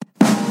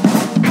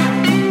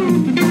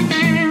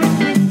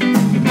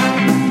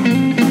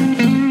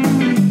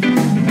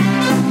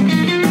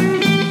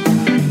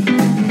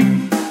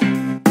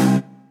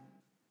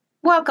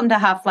Welcome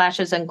to Hot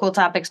Flashes and Cool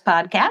Topics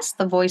podcast,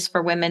 the voice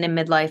for women in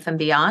midlife and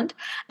beyond.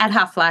 At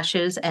Hot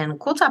Flashes and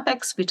Cool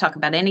Topics, we talk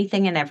about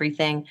anything and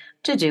everything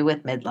to do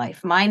with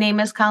midlife. My name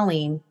is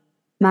Colleen.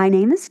 My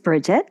name is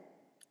Bridget.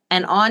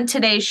 And on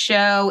today's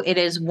show, it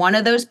is one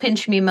of those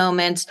pinch me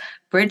moments.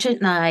 Bridget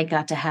and I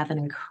got to have an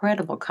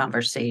incredible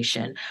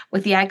conversation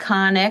with the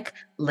iconic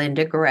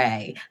Linda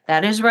Gray.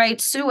 That is right.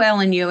 Sue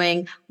Ellen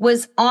Ewing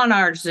was on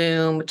our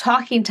Zoom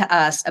talking to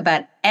us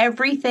about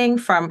everything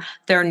from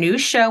their new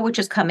show, which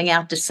is coming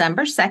out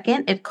December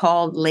 2nd. It's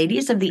called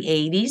Ladies of the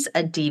 80s,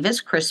 A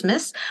Diva's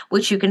Christmas,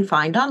 which you can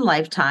find on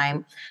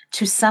Lifetime,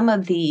 to some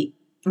of the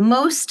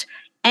most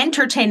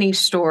entertaining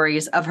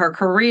stories of her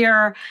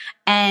career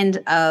and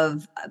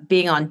of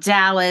being on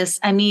Dallas.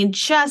 I mean,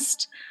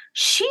 she's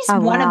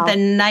one of the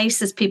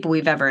nicest people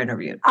we've ever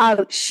interviewed.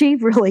 Oh, she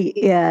really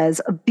is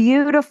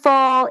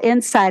beautiful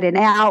inside and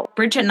out.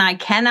 Bridget and I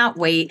cannot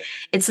wait.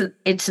 It's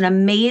an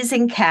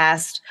amazing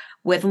cast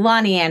with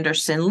Lonnie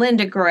Anderson,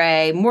 Linda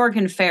Gray,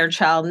 Morgan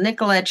Fairchild,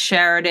 Nicolette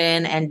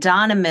Sheridan, and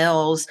Donna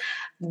Mills.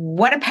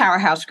 What a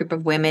powerhouse group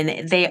of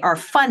women. They are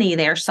funny.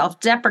 They are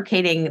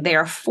self-deprecating. They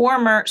are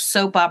former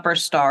soap opera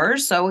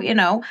stars. So,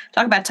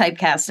 talk about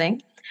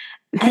typecasting.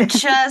 And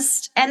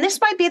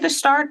this might be the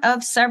start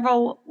of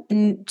several.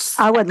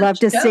 I would love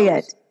to see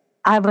it.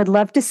 I would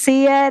love to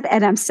see it.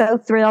 And I'm so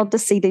thrilled to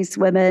see these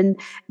women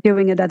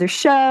doing another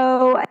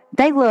show.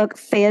 They look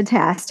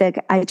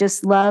fantastic. I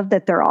just love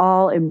that they're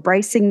all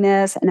embracing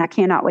this. And I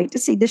cannot wait to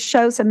see this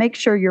show. So make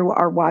sure you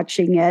are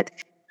watching it.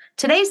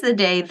 Today's the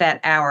day that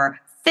our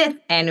 5th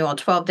annual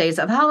 12 Days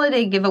of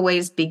Holiday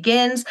Giveaways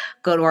begins.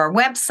 Go to our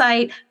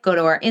website, go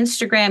to our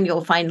Instagram.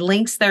 You'll find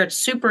links there. It's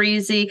super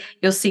easy.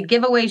 You'll see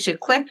giveaways. You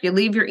click, you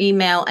leave your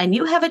email, and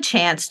you have a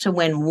chance to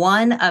win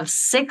one of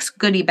 6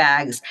 goodie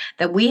bags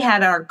that we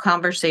had our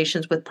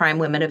Conversations with Prime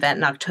Women event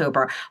in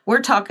October. We're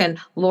talking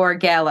Laura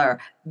Geller,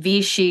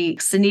 Vichy,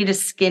 Sanita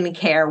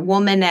Skincare,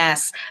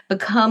 Womaness,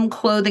 Become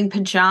Clothing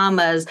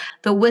Pajamas,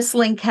 the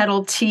Whistling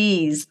Kettle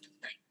Teas,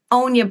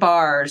 Onya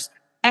Bars,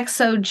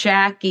 Exo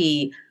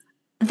Jackie.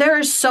 There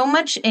is so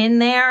much in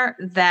there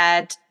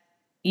that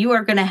you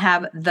are going to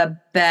have the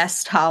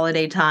best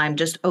holiday time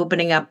just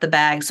opening up the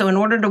bag. So in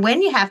order to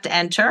win, you have to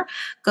enter.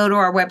 Go to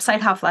our website,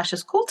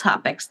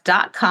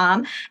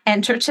 hotflashescooltopics.com.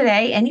 Enter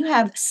today, and you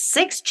have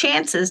 6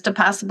 chances to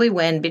possibly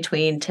win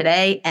between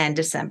today and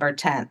December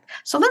 10th.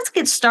 So let's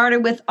get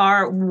started with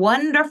our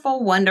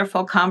wonderful,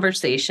 wonderful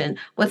conversation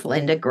with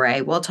Linda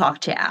Gray. We'll talk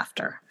to you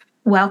after.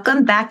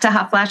 Welcome back to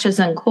Hot Flashes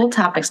and Cool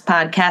Topics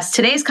podcast.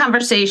 Today's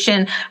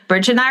conversation,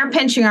 Bridget and I are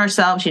pinching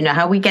ourselves. You know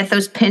how we get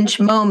those pinch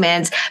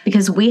moments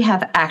because we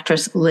have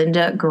actress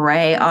Linda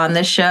Gray on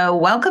the show.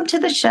 Welcome to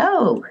the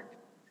show.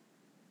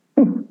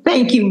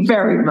 Thank you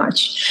very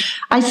much.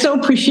 I so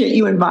appreciate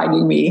you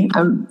inviting me.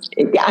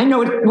 I know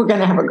we're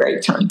going to have a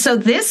great time. So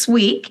this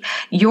week,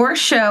 your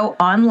show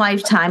on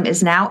Lifetime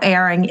is now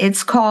airing.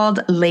 It's called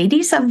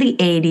Ladies of the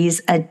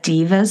 80s, A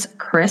Diva's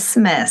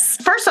Christmas.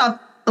 First off,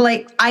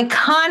 like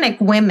iconic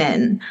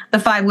women, the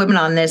 5 women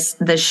on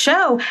the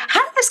show.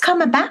 How did this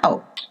come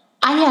about?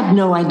 I have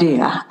no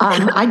idea.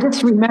 I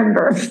just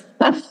remember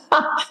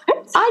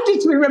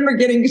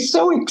getting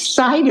so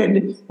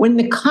excited when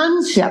the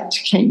concept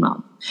came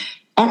up.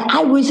 And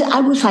I was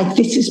like,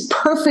 this is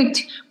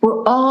perfect.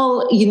 We're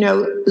all,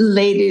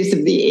 ladies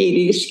of the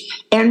 80s,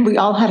 and we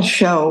all had a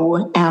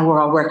show, and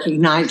we're all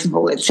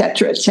recognizable, et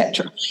cetera, et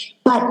cetera.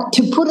 But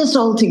to put us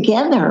all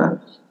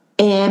together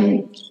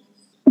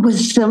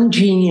was some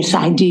genius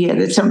idea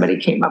that somebody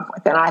came up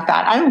with. And I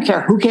thought, I don't care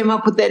who came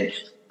up with it.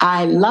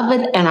 I love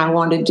it and I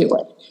want to do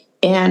it.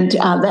 And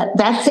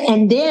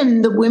and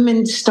then the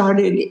women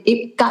started,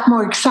 it got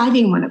more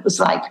exciting when it was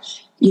like,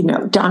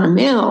 Donna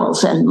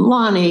Mills and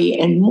Lonnie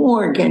and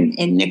Morgan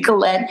and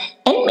Nicolette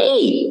and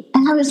me.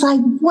 And I was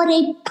like, what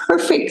a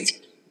perfect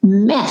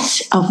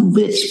mess of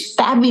this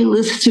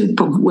fabulous soup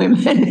of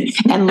women.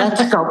 And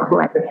let's go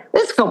play.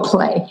 Let's go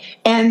play.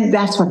 And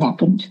that's what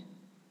happened.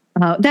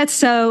 Oh,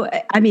 this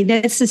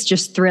is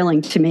just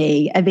thrilling to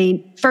me. I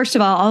mean, first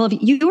of all of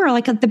you were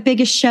like the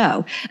biggest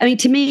show. I mean,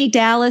 to me,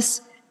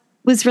 Dallas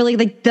was really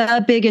like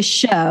the biggest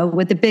show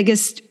with the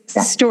biggest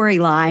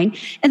storyline.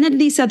 And then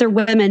these other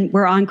women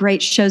were on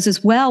great shows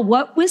as well.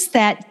 What was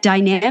that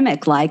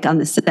dynamic like on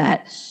the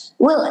set?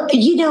 Well,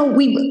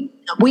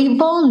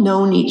 we've all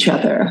known each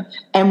other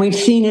and we've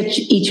seen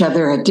each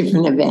other at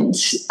different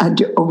events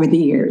over the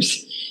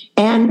years.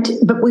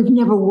 But we've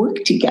never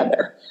worked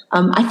together.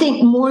 I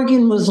think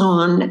Morgan was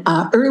on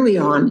early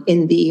on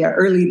in the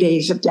early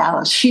days of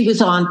Dallas. She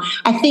was on,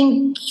 I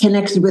think,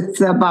 connected with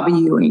Bobby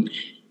Ewing.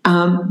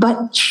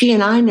 But she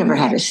and I never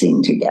had a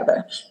scene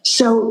together.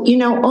 So,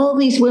 all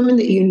these women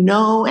that you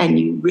know and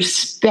you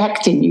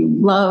respect and you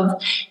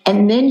love,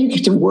 and then you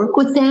get to work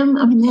with them.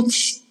 I mean,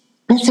 that's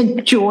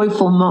a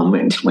joyful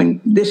moment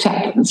when this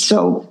happens.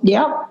 So,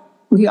 yeah.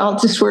 We all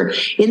just were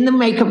in the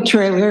makeup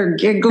trailer,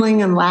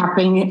 giggling and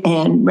laughing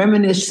and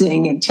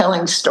reminiscing and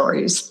telling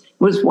stories.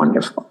 It was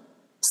wonderful.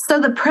 So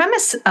the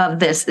premise of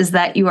this is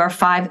that you are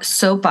 5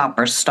 soap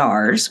opera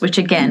stars, which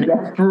again,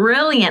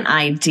 brilliant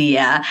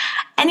idea.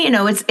 And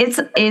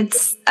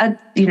it's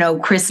a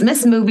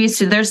Christmas movie,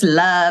 so there's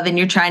love, and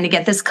you're trying to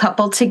get this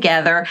couple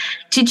together.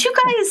 Did you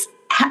guys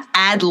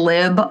ad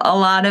lib a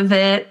lot of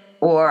it,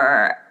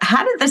 or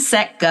how did the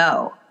set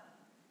go?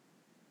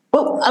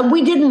 Well,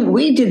 we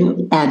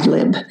didn't ad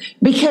lib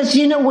because,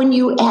 when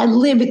you ad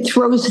lib, it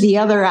throws the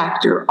other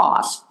actor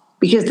off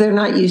because they're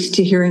not used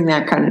to hearing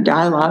that kind of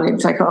dialogue.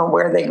 It's like, oh,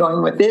 where are they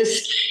going with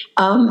this?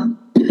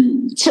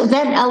 So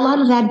that a lot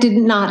of that did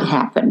not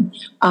happen.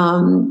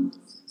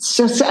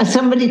 So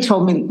somebody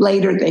told me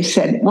later, they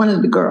said, one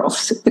of the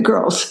girls,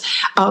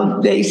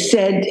 they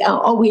said,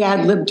 oh, we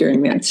ad libbed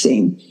during that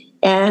scene.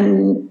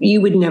 And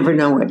you would never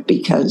know it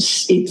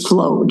because it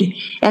flowed.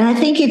 And I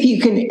think if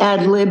you can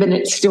ad lib and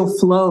it still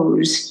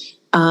flows,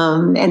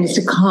 and it's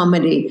a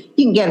comedy,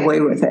 you can get away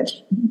with it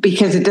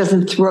because it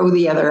doesn't throw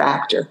the other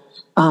actor.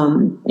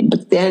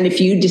 But then if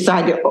you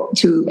decide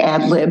to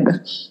ad lib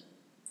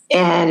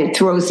and it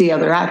throws the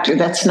other actor,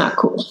 that's not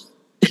cool.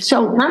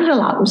 So not a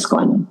lot was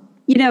going on.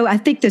 I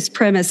think this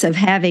premise of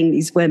having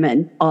these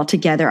women all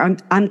together,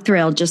 I'm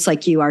thrilled, just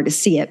like you are, to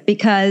see it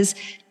because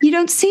you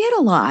don't see it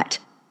a lot.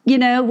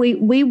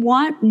 We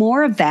want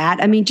more of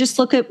that. I mean, just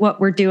look at what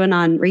we're doing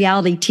on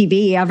reality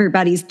TV.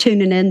 Everybody's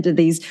tuning into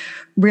these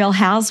Real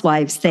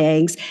Housewives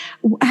things.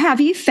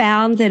 Have you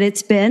found that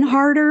it's been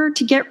harder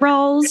to get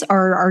roles,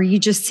 or are you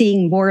just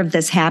seeing more of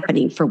this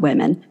happening for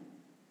women?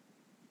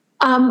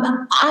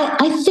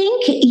 I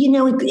think,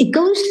 it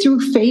goes through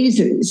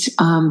phases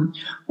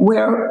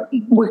where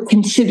we're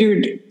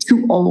considered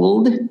too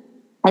old.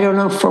 I don't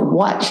know for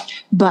what,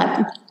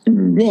 but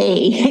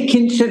they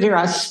consider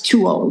us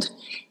too old.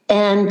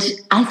 And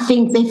I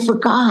think they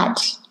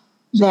forgot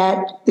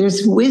that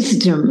there's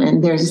wisdom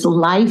and there's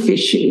life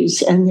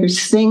issues and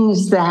there's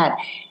things that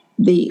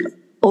the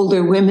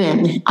older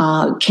women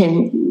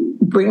can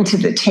bring to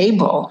the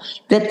table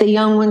that the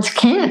young ones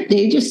can't.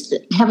 They just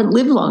haven't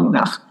lived long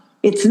enough.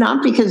 It's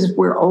not because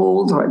we're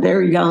old or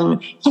they're young.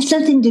 It has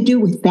nothing to do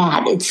with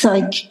that. It's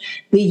like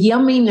the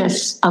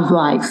yumminess of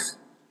life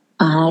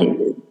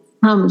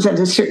comes at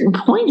a certain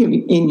point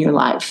in your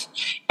life.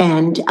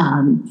 And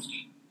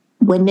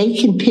when they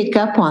can pick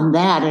up on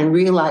that and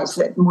realize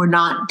that we're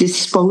not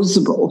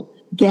disposable,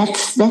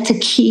 that's a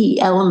key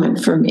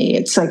element for me.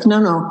 It's like,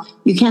 no,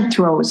 you can't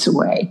throw us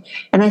away.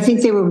 And I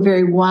think they were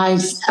very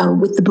wise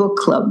with the book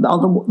club,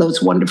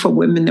 those wonderful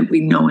women that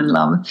we know and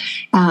love.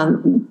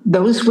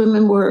 Those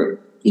women were,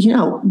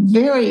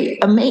 very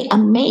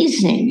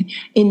amazing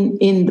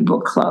in the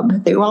book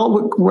club. They all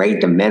were great.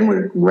 The men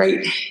were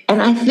great.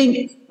 And I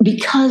think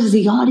because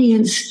the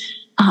audience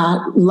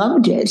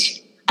loved it,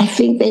 I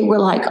think they were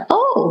like,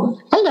 oh,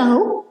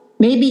 hello.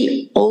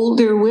 Maybe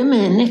older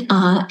women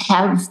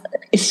have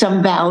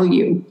some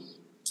value.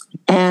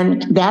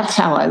 And that's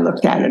how I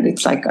looked at it.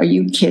 It's like, are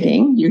you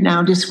kidding? You're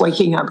now just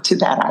waking up to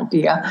that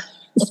idea.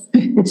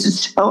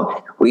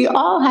 So we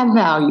all have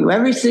value,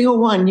 every single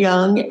one,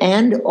 young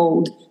and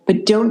old,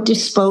 but don't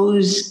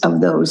dispose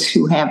of those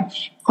who have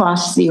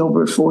crossed the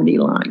over 40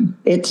 line.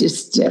 It's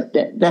just,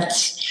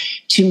 that's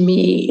to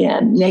me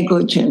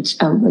negligence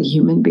of a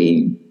human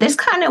being. This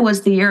kind of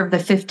was the year of the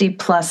 50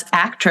 plus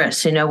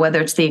actress,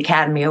 whether it's the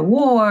Academy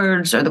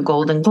Awards or the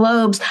Golden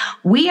Globes.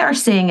 We are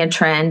seeing a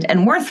trend,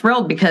 and we're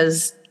thrilled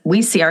because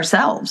we see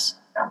ourselves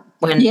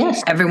when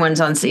everyone's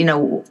on,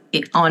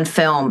 on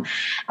film.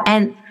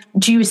 And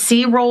do you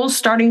see roles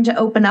starting to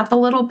open up a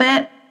little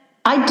bit?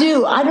 I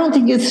do. I don't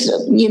think it's,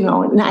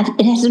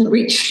 it hasn't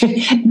reached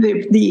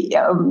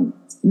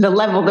the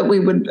level that we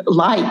would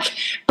like,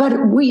 but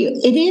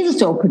it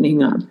is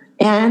opening up,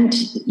 and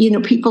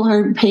people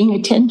are paying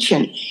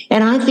attention,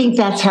 and I think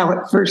that's how it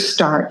first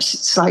starts.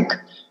 It's like,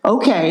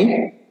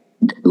 okay,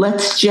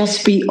 let's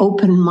just be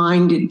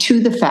open-minded to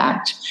the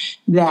fact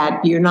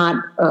that you're not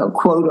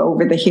quote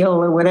over the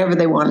hill or whatever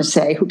they want to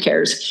say. Who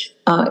cares?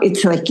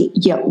 It's like,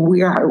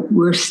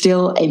 we're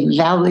still a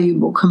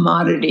valuable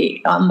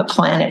commodity on the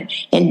planet,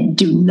 and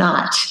do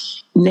not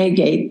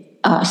negate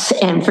us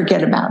and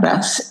forget about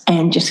us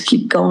and just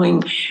keep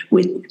going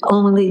with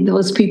only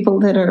those people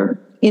that are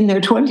in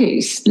their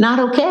 20s. Not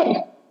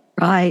okay.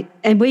 Right.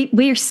 And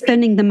we are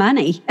spending the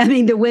money. I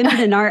mean, the women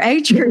in our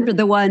age group are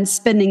the ones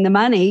spending the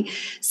money.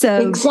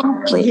 So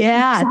exactly.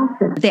 Yeah.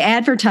 Exactly. The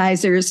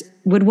advertisers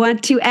would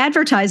want to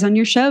advertise on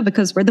your show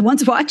because we're the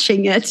ones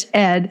watching it.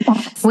 And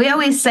we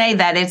always say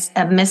that it's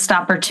a missed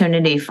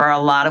opportunity for a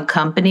lot of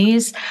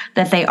companies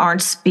that they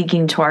aren't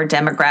speaking to our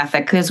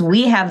demographic because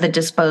we have the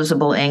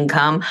disposable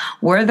income.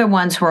 We're the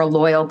ones who are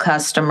loyal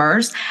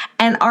customers,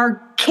 and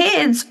our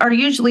kids are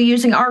usually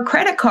using our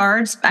credit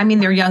cards. I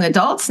mean, they're young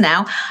adults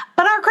now,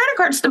 but our credit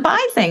cards to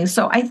buy things.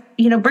 So Bridget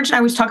and I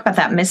always talk about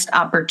that missed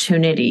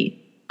opportunity.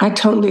 I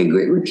totally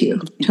agree with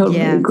you. Totally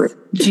agree.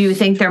 Do you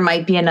think there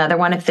might be another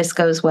one if this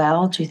goes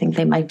well? Do you think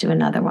they might do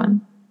another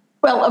one?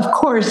 Well, of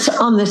course,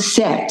 on the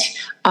set,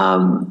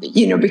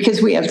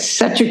 because we had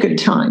such a good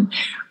time,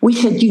 we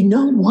said, you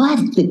know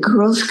what? The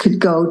girls could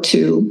go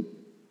to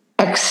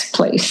X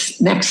place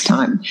next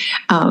time.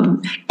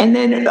 And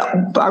then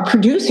our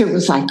producer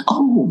was like,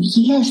 oh,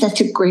 yes,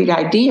 that's a great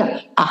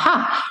idea.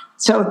 Aha.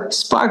 So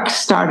sparks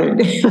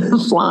started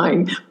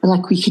flying.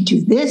 Like, we could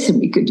do this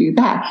and we could do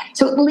that.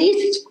 So at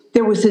least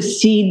there was a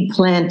seed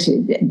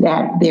planted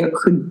that there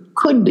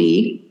could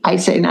be, I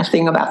say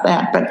nothing about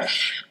that, but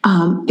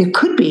there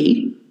could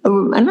be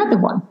another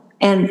one.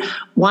 And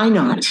why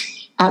not?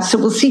 So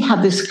we'll see how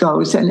this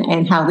goes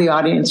and how the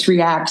audience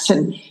reacts.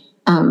 And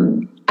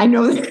I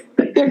know that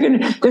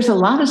there's a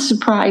lot of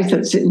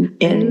surprises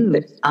in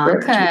the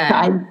script, which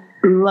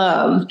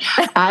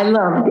I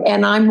love,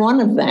 and I'm one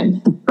of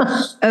them.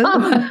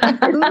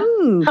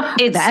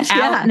 It's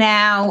out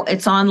now.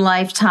 It's on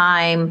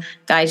Lifetime.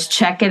 Guys,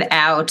 check it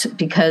out,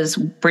 because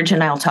Bridget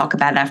and I will talk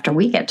about it after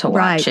we get to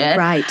watch it.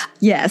 Right,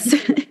 yes.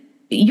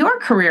 Your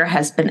career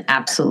has been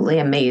absolutely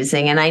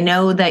amazing, and I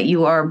know that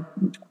you are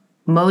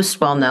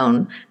most well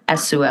known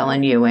as Sue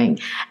Ellen Ewing.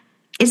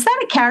 Is that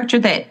a character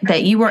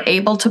that you were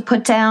able to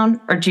put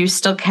down, or do you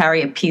still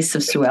carry a piece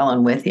of Sue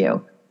Ellen with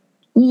you?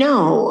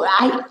 No,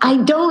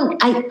 I don't.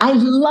 I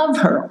love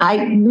her.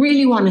 I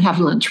really want to have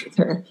lunch with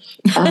her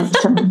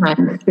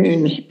sometime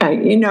soon,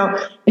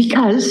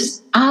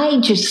 because I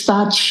just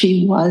thought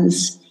she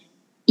was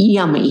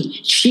yummy.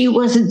 She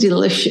was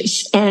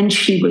delicious. And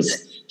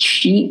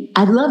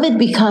I love it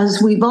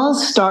because we've all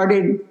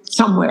started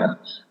somewhere.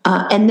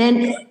 And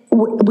then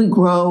we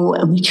grow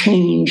and we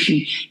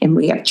change and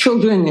we have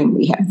children and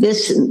we have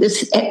this and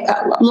this.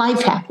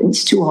 Life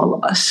happens to all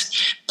of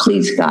us,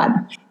 please God.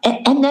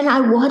 And then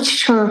I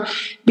watched her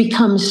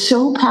become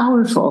so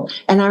powerful.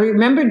 And I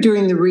remember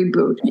during the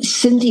reboot,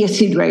 Cynthia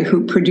Cedray,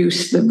 who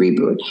produced the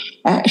reboot,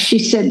 she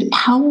said,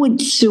 how would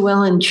Sue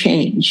Ellen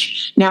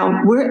change?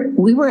 Now,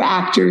 we were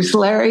actors.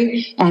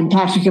 Larry and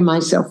Patrick and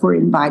myself were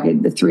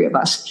invited, the three of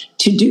us,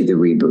 to do the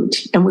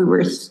reboot. And we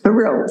were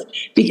thrilled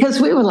because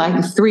we were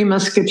like three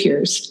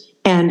musketeers.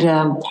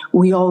 And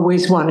we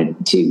always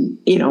wanted to,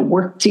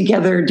 work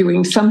together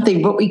doing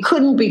something, but we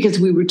couldn't because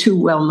we were too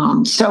well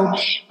known. So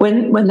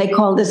when they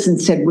called us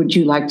and said, would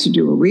you like to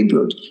do a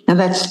reboot? Now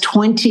that's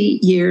 20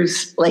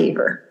 years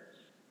later.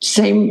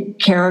 Same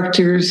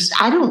characters.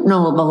 I don't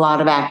know of a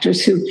lot of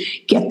actors who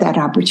get that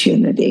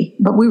opportunity,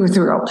 but we were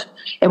thrilled.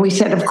 And we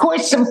said, of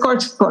course,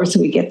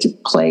 we get to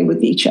play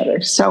with each other.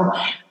 So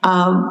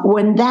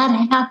when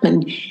that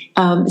happened,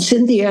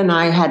 Cynthia and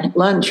I had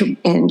lunch,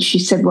 and she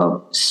said,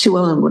 well, Sue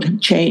Ellen would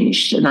have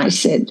changed. And I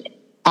said,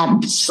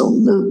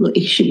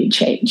 absolutely, she would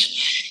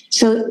change.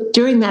 So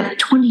during that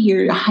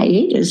 20-year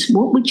hiatus,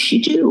 what would she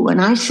do?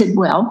 And I said,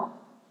 well,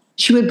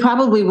 she would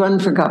probably run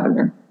for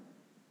governor.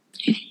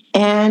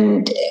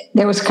 And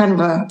there was kind of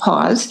a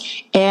pause.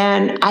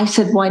 And I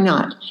said, why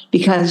not?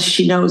 Because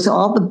she knows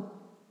all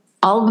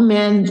the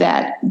men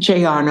that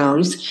JR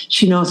knows.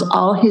 She knows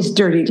all his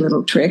dirty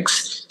little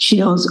tricks. She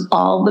knows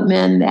all the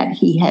men that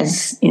he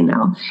has,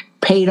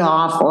 paid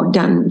off or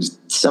done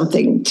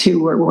something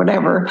to or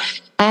whatever.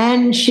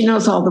 And she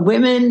knows all the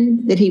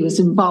women that he was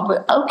involved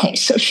with. Okay,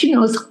 so she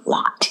knows a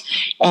lot.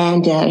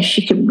 And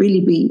she could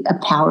really be a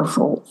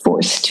powerful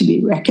force to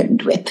be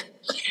reckoned with.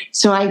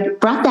 So I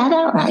brought that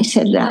out. I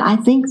said, I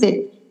think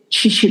that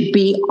she should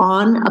be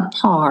on a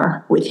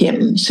par with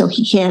him. So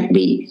he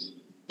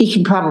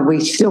can probably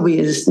still be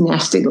his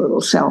nasty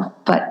little self,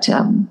 but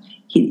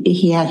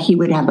he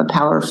would have a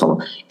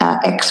powerful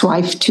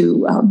ex-wife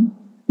to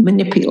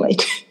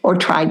manipulate, or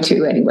try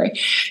to anyway.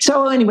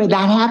 So anyway,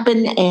 that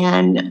happened.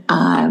 And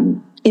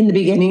in the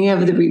beginning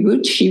of the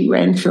reboot,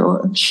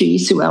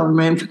 Sue Ellen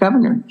ran for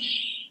governor.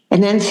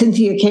 And then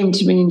Cynthia came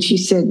to me and she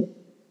said,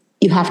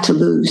 you have to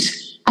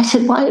lose. I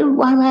said, why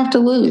do I have to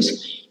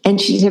lose? And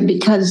she said,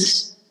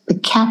 because the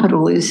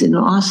capital is in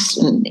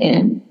Austin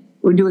and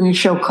we're doing a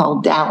show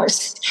called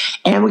Dallas,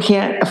 and we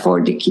can't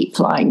afford to keep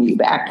flying you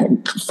back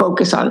and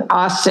focus on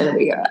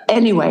Austin.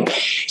 Anyway,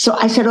 so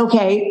I said,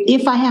 okay,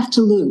 if I have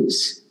to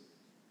lose,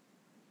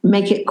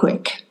 make it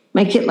quick.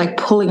 Make it like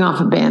pulling off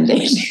a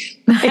Band-Aid.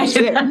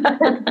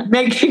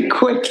 Make it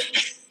quick.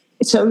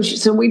 So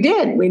we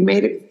did. We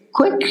made it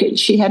quick.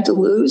 She had to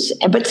lose,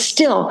 but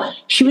still,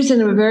 she was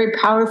in a very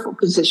powerful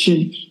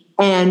position.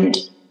 And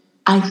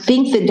I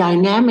think the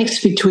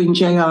dynamics between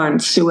JR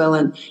and Sue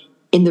Ellen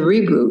in the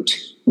reboot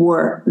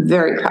were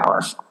very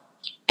powerful.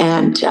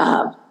 And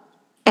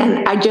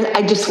I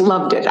just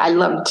loved it. I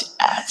loved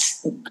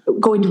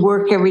going to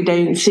work every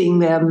day and seeing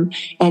them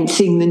and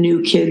seeing the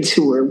new kids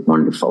who were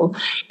wonderful.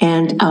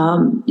 And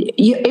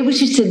it was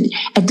just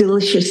a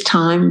delicious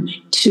time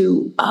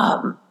to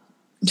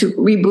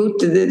reboot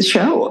the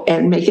show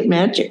and make it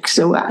magic.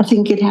 So I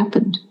think it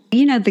happened.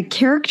 The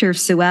character of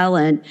Sue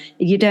Ellen,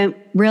 you don't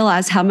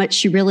realize how much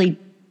she really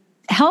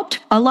helped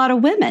a lot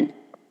of women.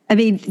 I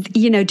mean,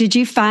 did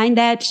you find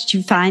that? Did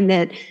you find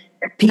that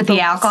people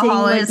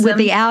with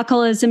the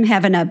alcoholism,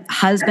 having a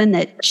husband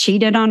that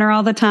cheated on her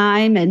all the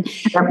time and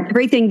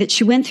everything that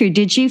she went through,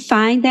 did you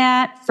find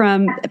that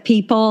from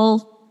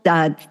people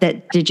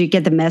did you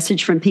get the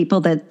message from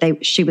people that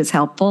she was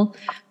helpful?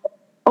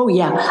 Oh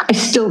yeah, I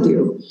still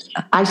do.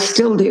 I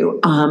still do.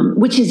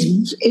 Which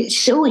is it's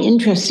so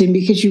interesting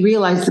because you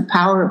realize the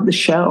power of the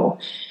show.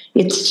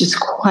 It's just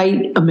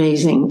quite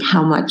amazing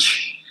how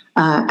much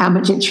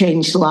it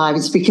changed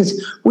lives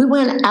because we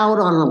went out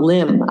on a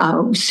limb.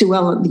 Sue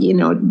Ellen,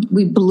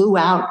 we blew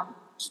out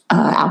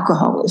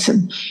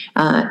alcoholism,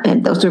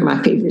 and those are my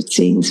favorite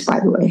scenes. By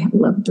the way, I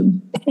love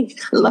them. I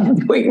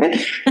love doing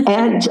it.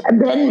 And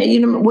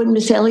then, when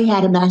Miss Ellie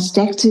had a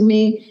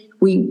mastectomy,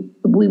 we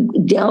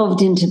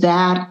delved into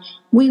that.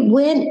 We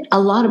went a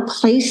lot of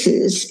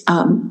places,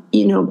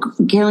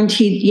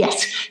 guaranteed,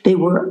 yes, they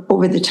were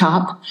over the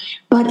top,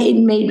 but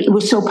it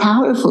was so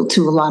powerful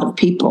to a lot of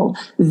people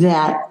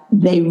that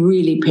they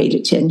really paid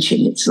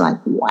attention. It's like,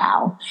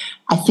 wow,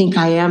 I think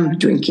I am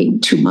drinking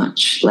too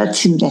much.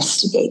 Let's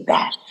investigate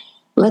that.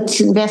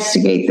 Let's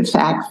investigate the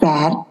fact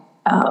that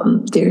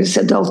there's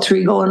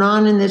adultery going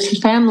on in this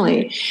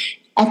family.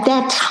 At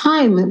that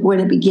time, when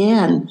it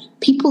began,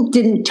 people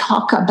didn't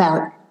talk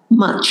about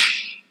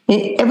much.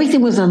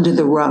 Everything was under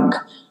the rug.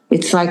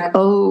 It's like,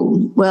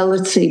 oh, well,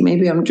 let's see,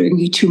 maybe I'm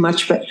drinking too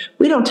much, but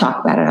we don't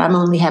talk about it. I'm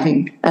only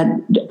having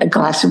a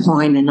glass of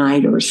wine a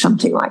night or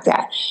something like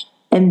that.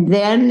 And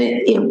then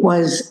it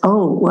was,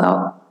 oh,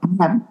 well,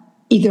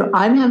 either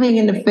I'm having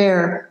an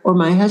affair or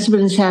my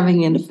husband is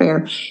having an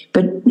affair,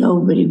 but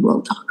nobody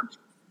will talk about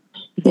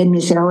it. Then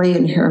Miss Ellie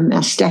and her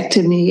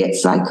mastectomy,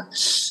 it's like,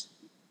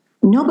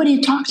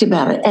 nobody talked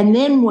about it. And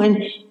then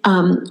when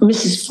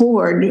Mrs.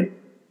 Ford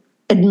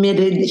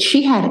admitted that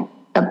she had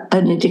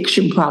an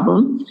addiction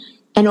problem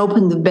and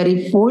opened the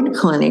Betty Ford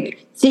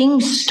Clinic,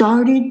 things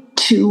started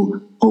to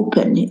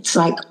open. It's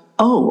like,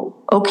 oh,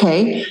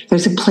 okay,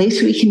 there's a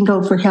place we can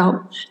go for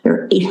help. There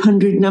are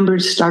 800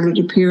 numbers started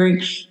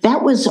appearing.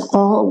 That was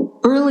all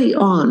early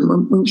on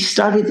when we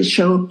started the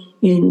show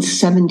in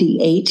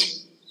 78.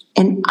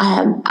 And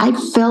I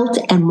felt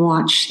and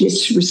watched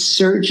this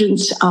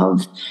resurgence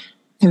of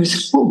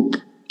there's hope.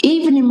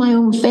 Even in my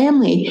own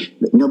family,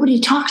 nobody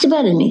talked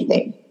about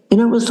anything. And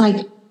it was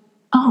like,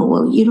 oh,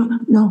 well,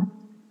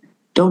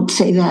 don't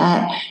say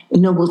that.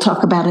 We'll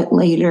talk about it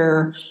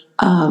later.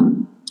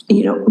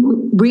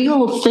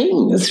 Real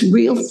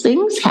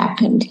things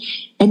happened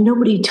and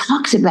nobody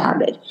talks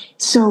about it.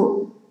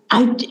 So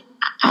I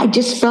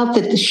just felt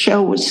that the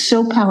show was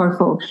so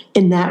powerful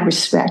in that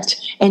respect.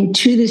 And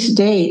to this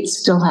day, it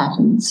still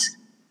happens.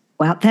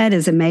 Wow, that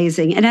is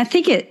amazing. And I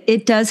think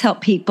it does help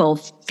people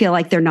feel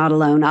like they're not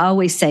alone. I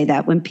always say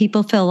that when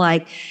people feel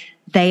like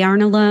they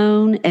aren't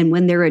alone and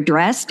when they're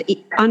addressed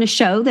on a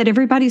show that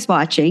everybody's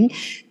watching,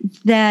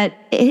 that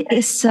it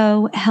is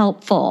so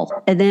helpful.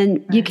 And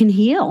then you can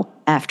heal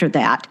after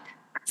that.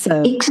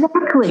 So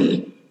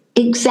Exactly,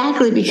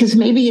 because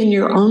maybe in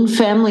your own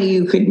family,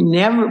 you could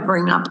never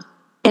bring up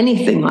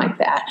anything like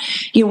that.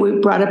 We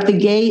brought up the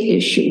gay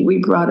issue. We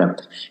brought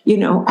up,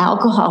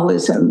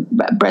 alcoholism,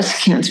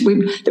 breast cancer.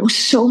 There were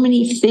so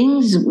many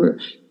things that were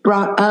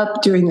brought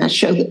up during that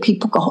show that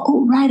people go,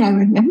 oh, right, I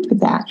remember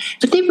that.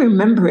 But they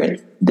remember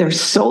it. Their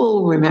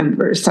soul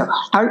remembers, their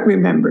heart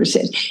remembers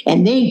it,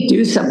 and they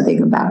do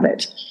something about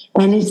it.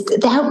 And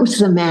that was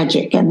the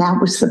magic, and that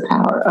was the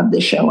power of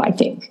the show, I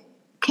think.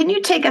 Can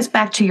you take us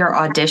back to your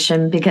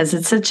audition? Because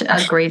it's such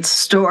a great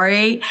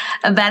story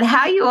about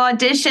how you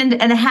auditioned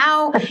and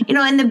how,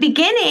 in the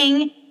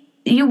beginning,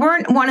 you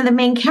weren't one of the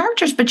main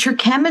characters, but your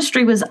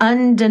chemistry was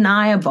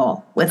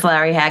undeniable with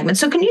Larry Hagman.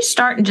 So can you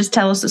start and just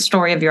tell us the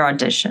story of your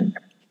audition?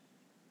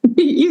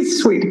 You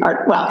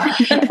sweetheart. Well,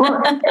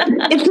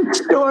 it's a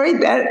story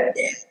that,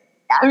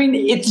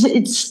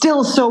 it's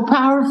still so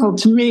powerful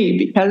to me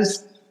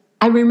because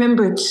I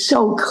remember it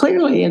so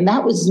clearly, and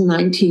that was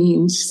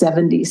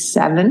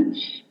 1977.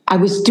 I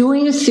was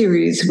doing a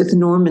series with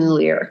Norman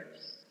Lear,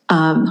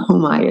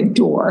 whom I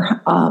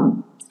adore,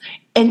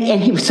 and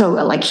he was so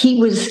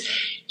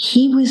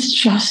he was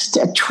just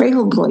a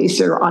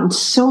trailblazer on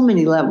so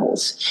many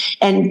levels.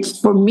 And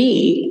for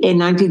me, in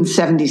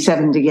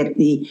 1977, to get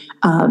the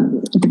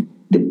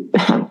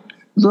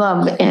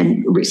love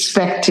and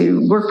respect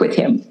to work with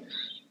him.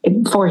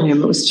 For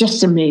him, it was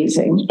just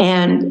amazing.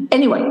 And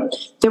anyway,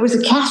 there was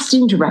a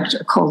casting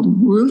director called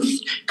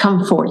Ruth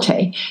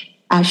Comforte.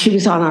 She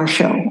was on our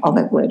show, All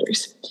That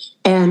Glitters.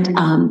 And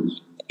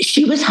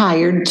she was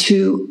hired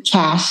to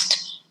cast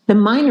the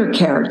minor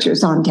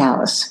characters on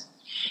Dallas.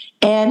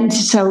 And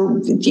so,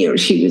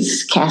 she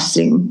was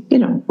casting,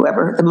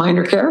 whoever the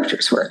minor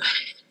characters were.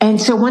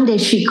 And so one day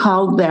she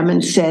called them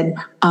and said,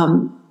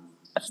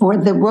 for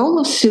the role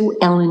of Sue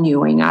Ellen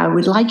Ewing, I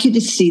would like you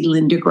to see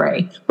Linda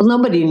Gray. Well,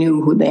 nobody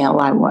knew who the hell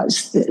I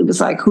was. It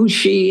was like, who's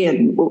she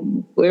and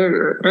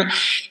where?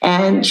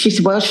 And she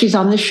said, well, she's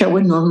on the show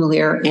with Norman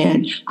Lear,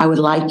 and I would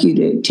like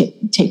you to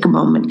take a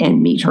moment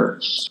and meet her.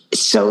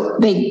 So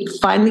they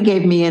finally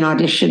gave me an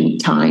audition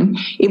time.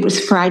 It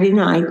was Friday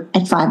night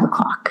at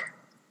 5:00.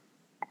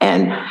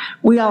 And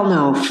we all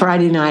know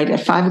Friday night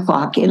at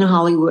 5:00 in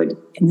Hollywood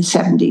in the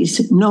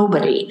 70s,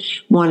 nobody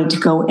wanted to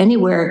go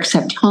anywhere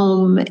except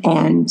home,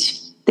 and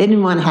they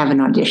didn't want to have an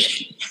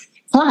audition.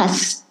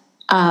 Plus,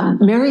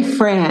 Mary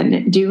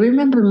Fran. Do you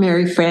remember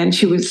Mary Fran?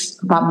 She was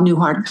Bob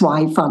Newhart's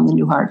wife on the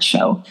Newhart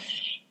Show.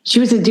 She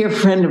was a dear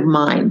friend of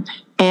mine.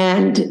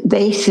 And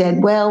they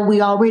said, well, we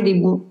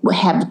already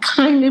have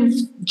kind of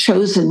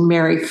chosen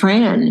Mary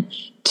Fran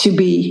to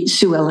be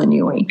Sue Ellen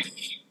Ewing.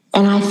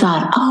 And I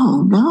thought,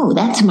 oh, no,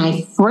 that's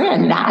my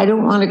friend. I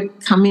don't want to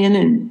come in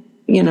and,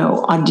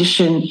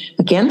 audition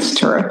against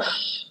her.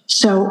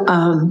 So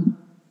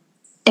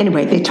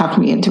anyway, they talked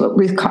me into it.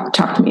 Ruth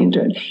talked me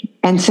into it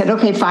and said,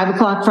 okay,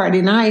 5:00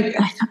 Friday night.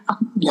 I thought, oh,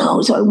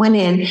 no. So I went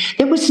in.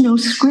 There was no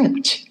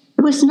script.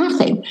 There was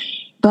nothing.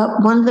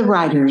 But one of the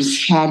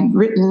writers had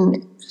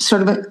written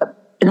sort of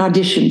an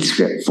audition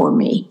script for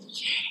me.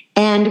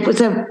 And it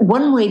was a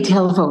one-way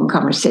telephone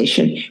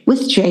conversation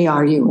with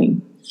J.R.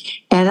 Ewing.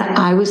 And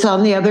I was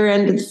on the other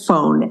end of the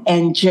phone,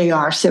 and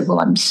J.R. said, well,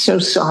 I'm so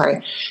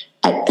sorry.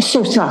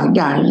 So sorry,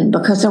 darling,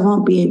 because I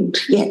won't be able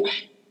to get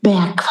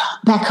back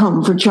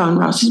home for John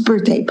Ross's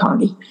birthday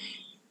party.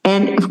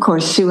 And, of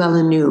course, Sue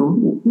Ellen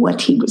knew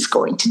what he was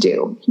going to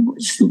do. He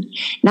was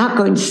not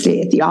going to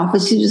stay at the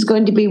office. He was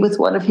going to be with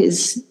one of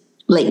his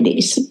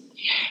ladies.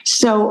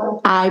 So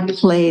I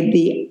played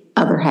the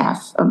other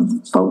half of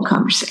the phone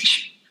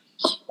conversation.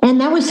 And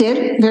that was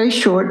it. Very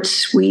short,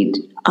 sweet.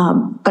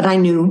 But I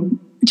knew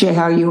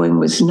J.R. Ewing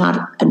was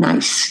not a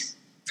nice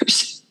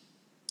person.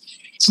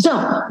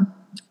 So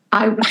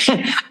I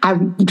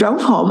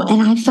drove home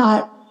and I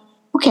thought,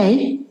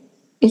 okay,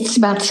 it's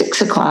about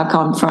 6:00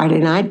 on Friday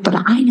night, but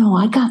I know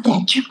I got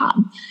that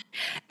job.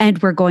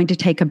 And we're going to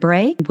take a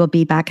break. We'll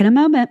be back in a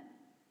moment.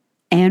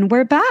 And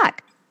we're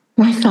back.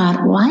 And I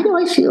thought, why do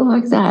I feel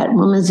like that?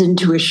 Woman's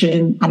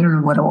intuition. I don't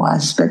know what it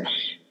was, but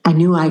I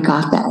knew I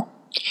got that.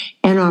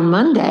 And on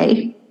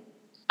Monday,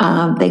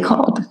 they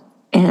called,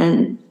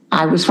 and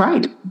I was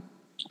right.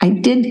 I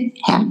did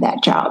have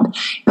that job,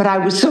 but I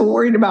was so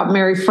worried about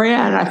Mary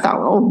Fran. I thought,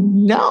 oh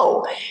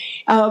no.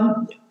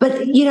 But,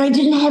 I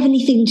didn't have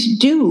anything to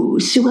do.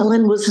 Sue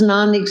Ellen was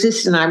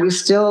non-existent. I was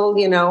still,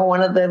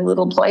 one of the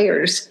little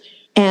players.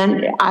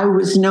 And I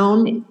was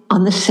known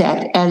on the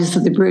set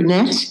as the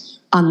brunette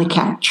on the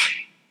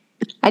couch.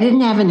 I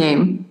didn't have a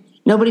name.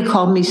 Nobody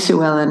called me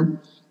Sue Ellen.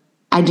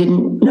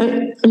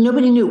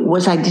 Nobody knew.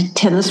 Was I a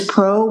tennis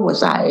pro?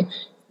 Was I,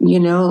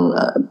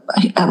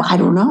 I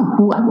don't know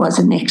who I was,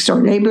 a next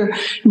door neighbor.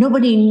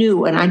 Nobody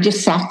knew. And I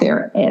just sat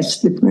there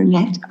as the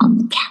brunette on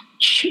the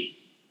couch.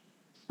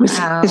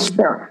 Wow.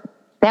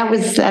 That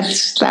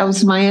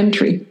was my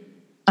entry.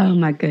 Oh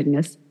my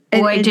goodness.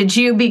 Boy, did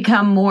you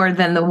become more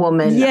than the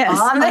woman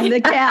on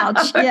the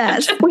couch.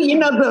 Yes. Well,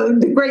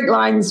 the great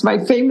lines,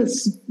 my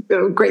famous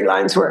great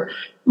lines were,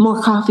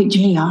 more coffee,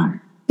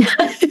 JR.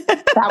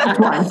 That was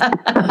one.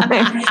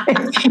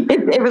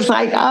 It was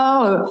like,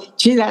 oh,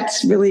 gee,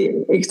 that's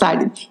really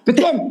exciting. But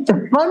then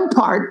the fun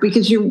part,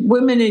 because you're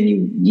women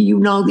and you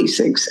know these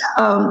things,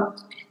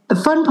 the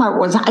fun part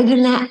was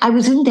I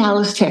was in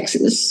Dallas,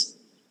 Texas.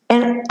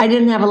 And I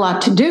didn't have a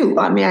lot to do.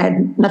 I mean, I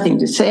had nothing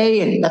to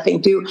say and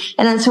nothing to do.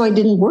 And so I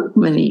didn't work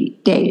many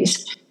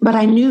days. But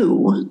I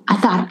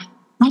thought,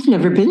 I've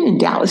never been in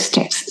Dallas,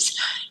 Texas.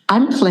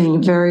 I'm playing a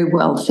very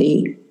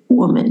wealthy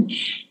woman.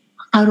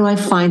 How do I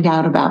find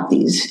out about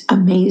these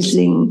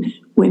amazing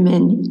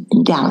women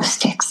in Dallas,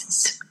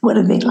 Texas? What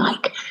are they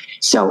like?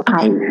 So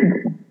I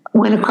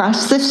went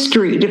across the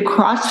street,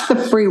 across the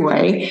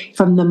freeway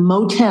from the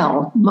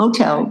motel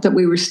that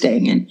we were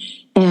staying in.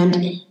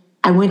 And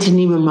I went to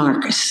Neiman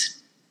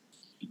Marcus,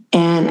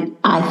 and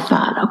I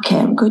thought, okay,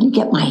 I'm going to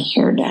get my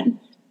hair done,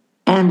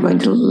 and I'm going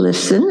to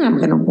listen. I'm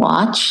going to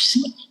watch.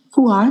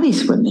 Who are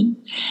these women?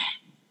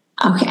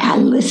 Okay, I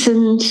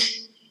listened.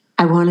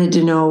 I wanted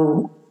to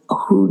know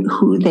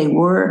who they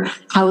were,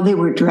 how they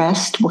were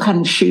dressed, what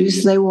kind of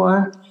shoes they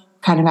wore,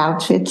 what kind of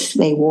outfits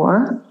they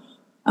wore.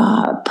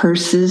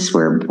 Purses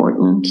were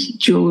important,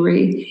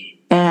 jewelry,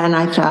 and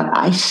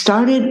I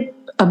started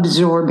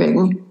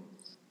absorbing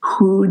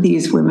who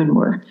these women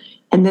were.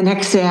 And the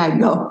next day I'd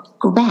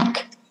go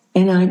back.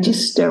 And I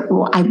just,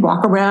 I'd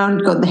walk around,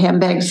 go to the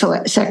handbag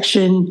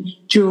section,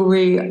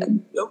 jewelry,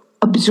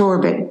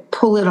 absorb it,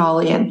 pull it all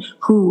in.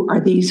 Who are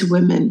these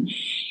women?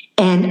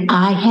 And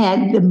I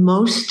had the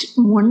most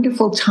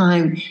wonderful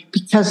time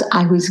because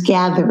I was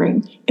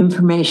gathering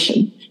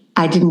information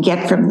I didn't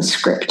get from the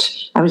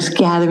script. I was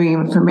gathering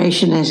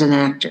information as an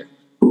actor.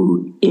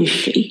 Who is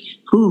she?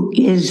 Who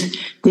is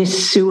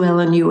this Sue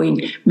Ellen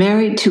Ewing,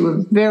 married to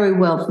a very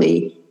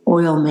wealthy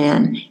oil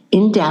man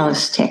in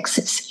Dallas,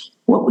 Texas?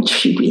 What would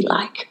she be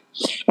like?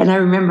 And I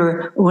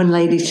remember one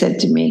lady said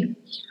to me,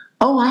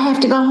 oh, I have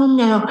to go home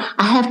now.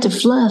 I have to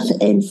fluff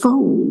and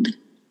fold.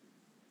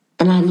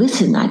 And I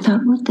listened. I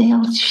thought, what the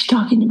hell is she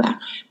talking about?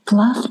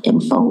 Fluff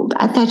and fold.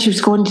 I thought she was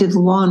going to the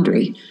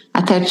laundry.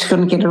 I thought she was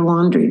going to get her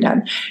laundry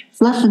done.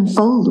 Fluff and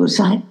fold was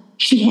like,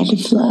 she had to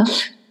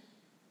fluff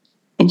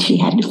and she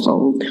had to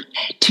fold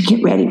to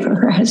get ready for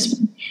her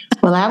husband.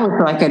 Well, that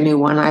was like a new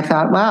one. I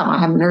thought, wow, I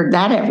haven't heard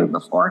that ever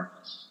before.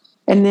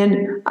 And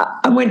then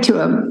I went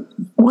to a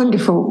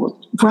wonderful,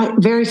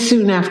 very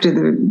soon after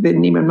the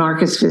Neiman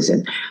Marcus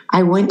visit,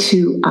 I went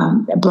to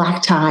a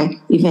black tie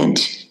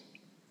event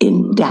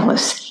in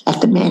Dallas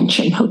at the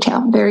Mansion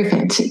Hotel, very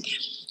fancy.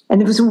 And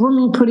there was a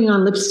woman putting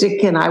on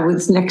lipstick, and I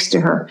was next to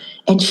her,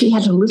 and she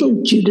had a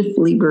little Judith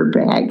Lieber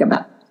bag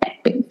about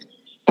that big.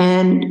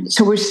 And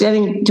so we're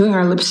standing doing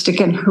our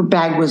lipstick, and her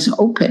bag was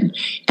open.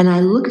 And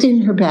I looked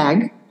in her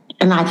bag,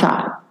 and I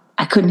thought,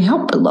 I couldn't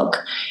help but look.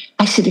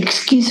 I said,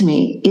 "Excuse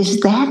me,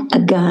 is that a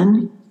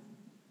gun?"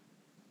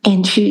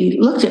 And she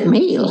looked at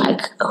me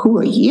like, "Who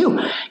are you?"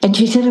 And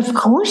she said, "Of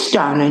course,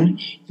 darling,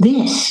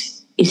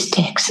 this is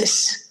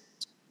Texas."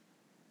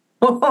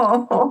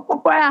 Wow.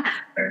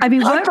 I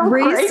mean, what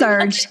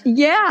research?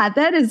 Yeah,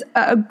 that is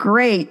a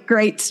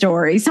great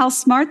story. How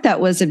smart that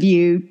was of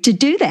you to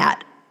do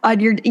that on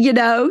your,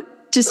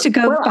 just to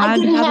go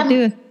find how to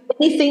do it.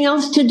 Anything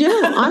else to do,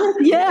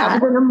 honestly. Yeah. I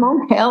was in a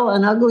motel,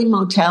 an ugly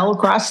motel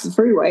across the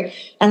freeway.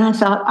 And I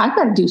thought, I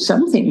got to do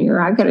something here.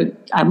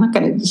 I'm not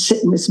going to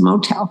sit in this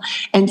motel.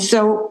 And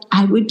so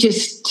I would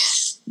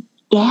just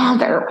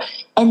gather.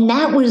 And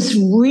that was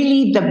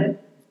really the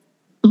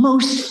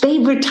most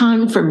favorite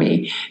time for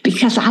me,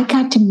 because I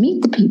got to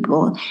meet the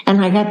people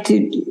and I got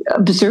to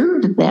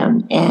observe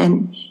them,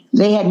 and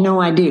they had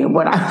no idea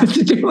what I was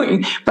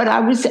doing, but I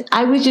was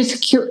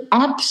just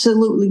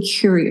absolutely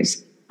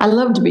curious. I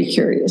love to be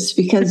curious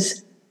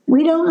because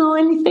we don't know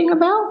anything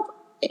about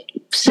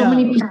so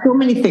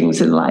many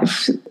things in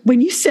life.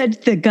 When you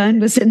said the gun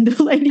was in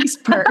the lady's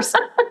purse,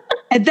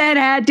 and that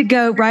had to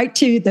go right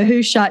to the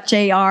Who Shot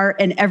JR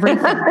and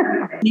everything.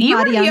 You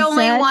were the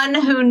only one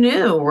who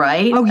knew,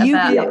 right? Oh, you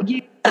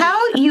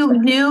how you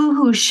knew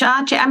who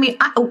shot you. I mean,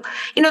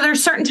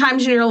 there's certain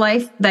times in your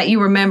life that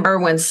you remember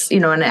when,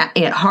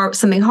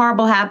 something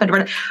horrible happened.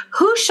 But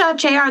Who Shot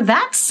JR?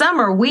 That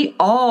summer, we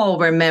all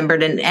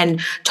remembered and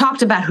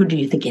talked about, who do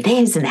you think it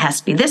is? And it has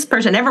to be this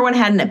person. Everyone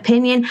had an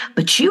opinion,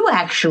 but you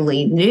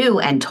actually knew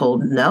and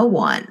told no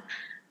one.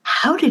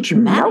 How did you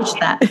manage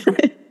that?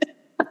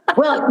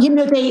 Well,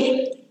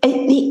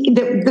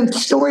 the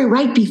story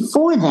right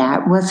before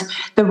that was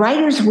the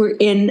writers were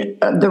in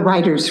the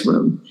writers'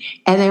 room,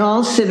 and they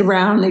all sit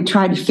around. They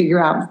try to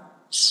figure out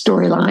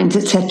storylines,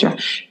 etc.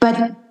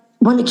 But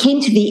when it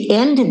came to the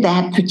end of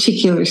that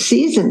particular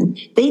season,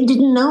 they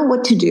didn't know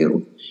what to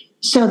do.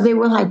 So they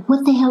were like,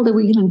 "What the hell are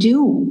we going to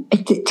do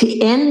to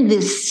end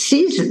this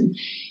season?"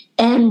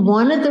 And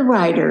one of the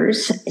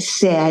writers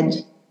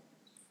said,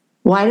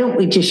 "Why don't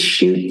we just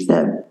shoot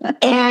them?"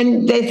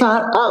 And they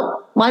thought, "Oh,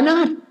 why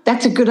not?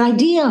 That's a good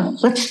idea.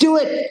 Let's do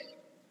it."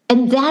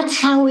 And that's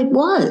how it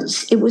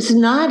was. It was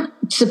not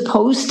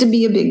supposed to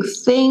be a big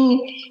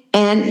thing.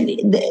 And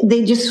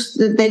they just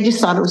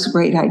thought it was a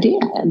great idea.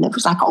 And it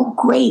was like, "Oh,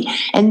 great."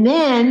 And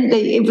then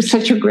it was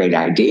such a great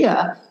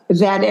idea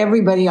that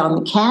everybody on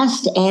the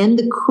cast and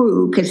the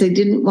crew, because they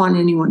didn't want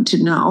anyone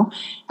to know,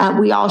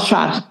 we all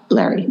shot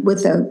Larry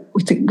with a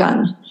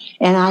gun.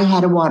 And I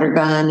had a water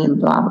gun and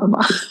blah, blah,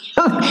 blah.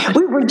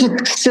 We were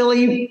just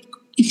silly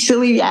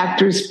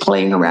actors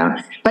playing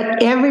around.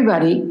 But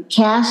everybody,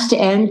 cast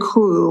and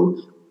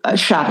crew,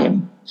 shot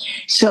him.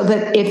 So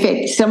that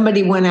if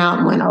somebody went out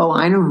and went, "Oh,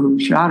 I know who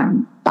shot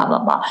him," blah,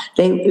 blah, blah,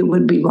 it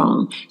would be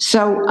wrong.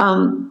 So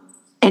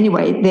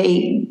anyway,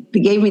 they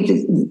gave me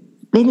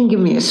they didn't give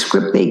me a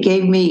script. They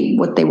gave me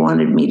what they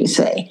wanted me to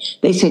say.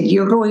 They said,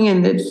 "You're going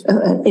in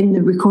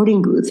the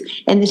recording booth,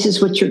 and this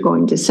is what you're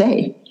going to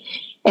say."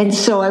 And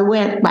so I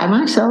went by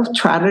myself,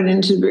 trotted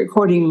into the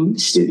recording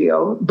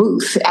studio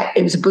booth.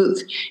 It was a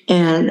booth.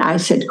 And I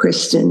said,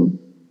 "Kristen,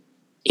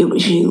 it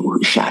was you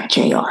who shot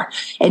JR."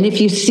 And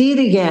if you see it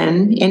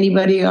again,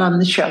 anybody on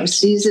the show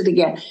sees it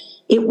again,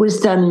 it was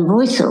done in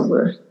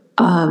voiceover.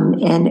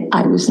 And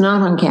I was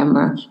not on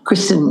camera.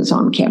 Kristen was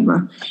on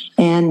camera.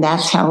 And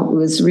that's how it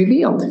was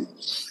revealed.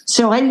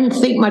 So I didn't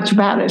think much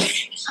about it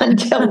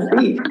until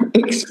the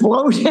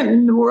explosion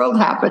in the world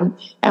happened.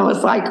 And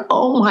was like,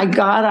 "Oh my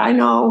God, I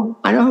know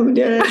who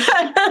did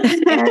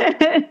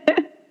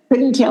it."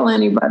 Couldn't tell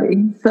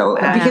anybody. So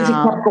because it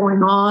kept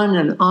going on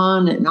and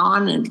on and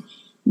on, and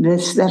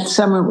that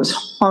summer was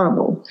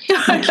horrible.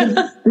 My kids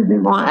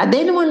didn't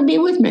want to be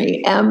with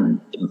me.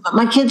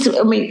 My kids,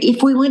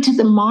 if we went to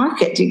the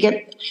market to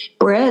get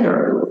bread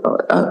or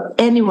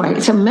anyway,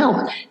 some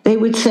milk, they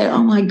would say,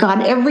 "Oh my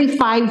God," every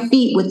 5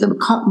 feet with the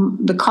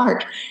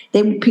cart,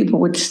 people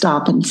would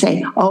stop and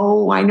say,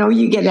 "Oh, I know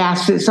you get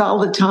asked this all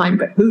the time,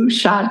 but who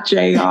shot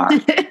JR?"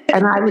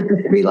 And I would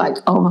just be like,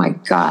 "Oh my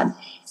God."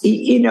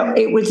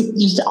 It was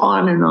just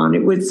on and on.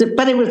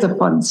 But it was a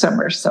fun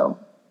summer, so.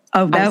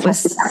 Oh,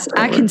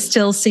 I can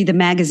still see the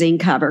magazine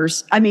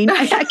covers. I mean,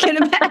 I can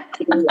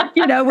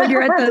imagine, when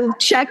you're at the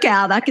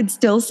checkout, I can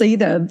still see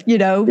them,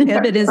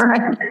 him in his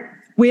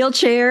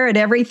wheelchair and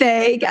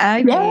everything.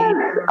 My God.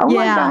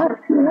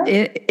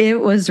 It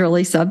was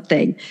really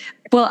something.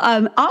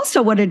 Well,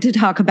 also wanted to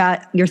talk about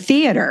your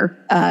theater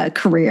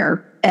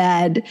career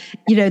and,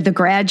 The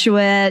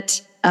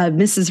Graduate,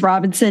 Mrs.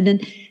 Robinson.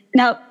 And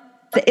now,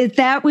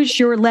 that was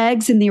your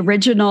legs in the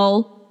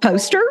original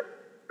poster?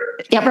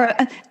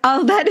 Yep.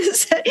 Oh,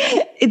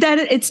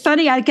 it's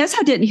funny. I guess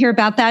I didn't hear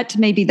about that to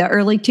maybe the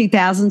early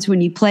 2000s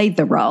when you played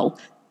the role.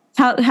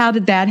 How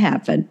did that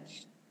happen?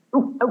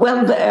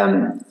 Well,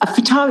 a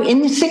photographer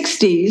in the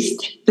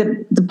 60s,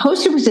 the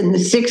poster was in the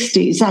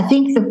 60s. I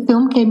think the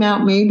film came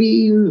out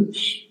maybe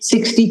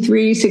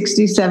 63,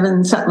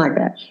 67, something like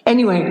that.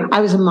 Anyway,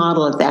 I was a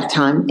model at that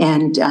time.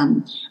 And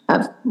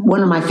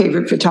one of my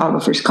favorite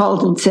photographers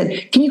called and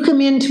said, can you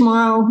come in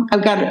tomorrow?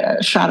 I've got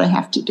a shot I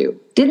have to do.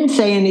 Didn't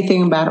say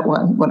anything about it,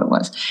 what it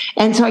was.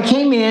 And so I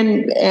came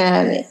in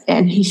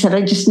and he said,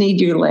 I just need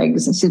your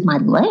legs. I said, my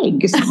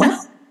legs?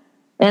 What?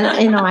 And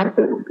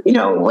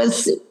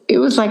it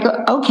was like,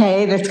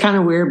 okay, that's kind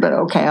of weird, but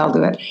okay, I'll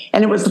do it.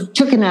 And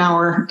took an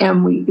hour,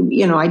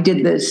 and I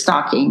did the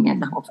stocking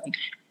and the whole thing.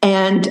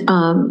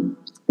 And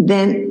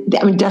then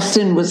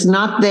Dustin was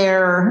not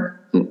there,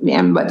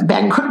 but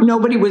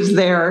nobody was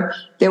there.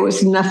 There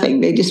was nothing.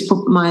 They just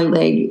put my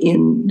leg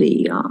in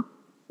the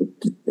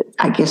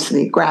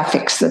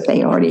graphics that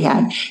they already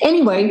had.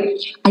 Anyway,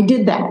 I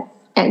did that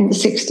in the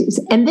 60s.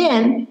 And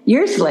then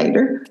years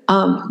later,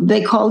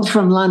 they called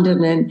from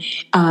London, and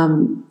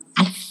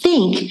I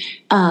think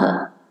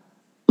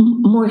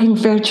Morgan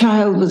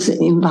Fairchild was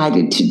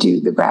invited to do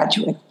The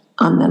Graduate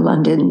on the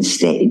London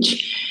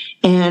stage.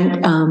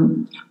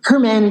 And her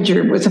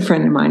manager was a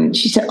friend of mine, and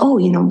she said,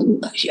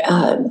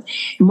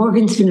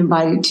 Morgan's been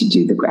invited to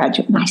do The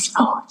Graduate. And I said,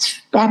 oh,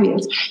 it's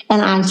fabulous.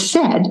 And I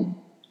said,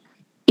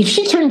 if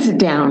she turns it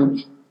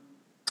down,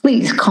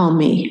 please call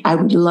me. I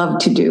would love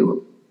to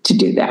do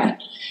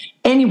that.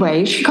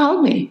 Anyway, she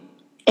called me,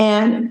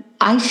 and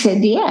I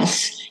said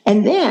yes.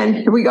 And then,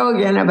 here we go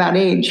again about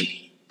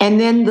age. And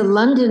then the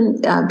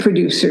London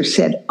producer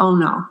said, oh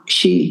no,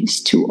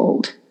 she's too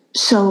old.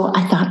 So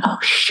I thought, oh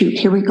shoot,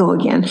 here we go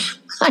again. So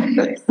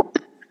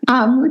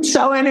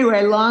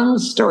anyway, long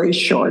story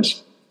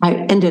short, I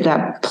ended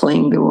up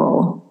playing the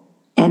role,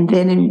 and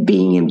then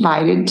being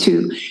invited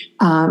to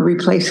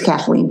replace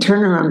Kathleen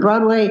Turner on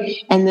Broadway.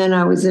 And then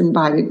I was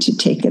invited to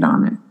take it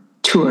on a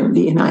tour of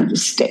the United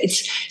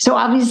States. So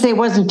obviously I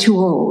wasn't too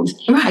old.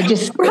 I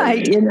just,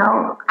 I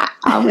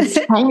was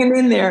hanging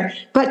in there.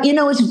 But,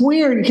 it's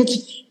weird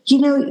because,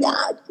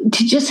 to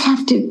just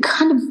have to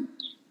kind of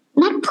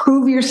not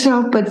prove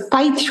yourself, but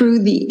fight through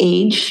the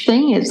age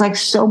thing. It's like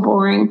so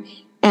boring.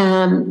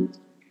 And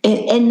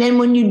then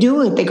when you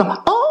do it, they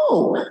go,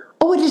 oh,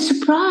 what a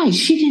surprise.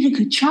 She did a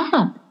good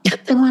job.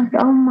 They went,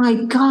 oh my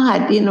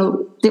God,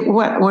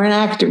 we're an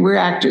actor, we're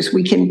actors.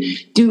 We can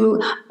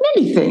do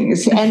many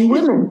things, and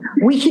women,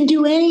 we can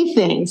do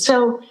anything.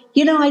 So,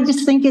 I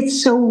just think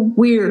it's so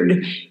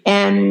weird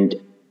and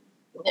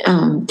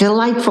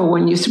delightful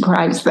when you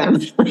surprise them.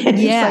 It's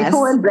like,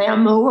 who are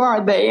them? Who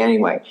are they?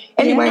 Anyway,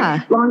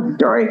 long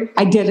story.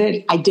 I did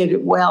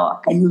it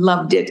well. I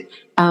loved it.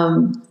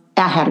 I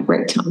had a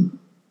great time.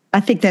 I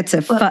think that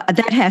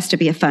has to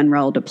be a fun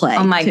role to play.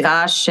 Oh my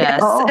gosh, yes.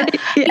 Oh,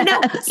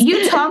 yes.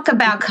 You talk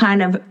about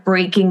kind of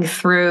breaking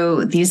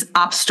through these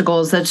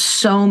obstacles that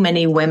so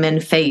many women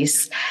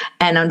face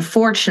and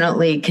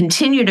unfortunately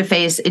continue to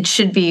face. It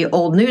should be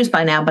old news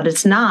by now, but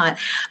it's not.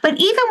 But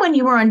even when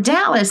you were on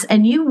Dallas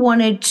and you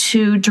wanted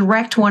to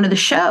direct one of the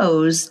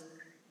shows,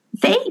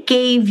 they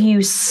gave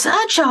you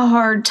such a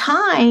hard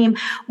time.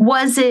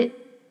 Was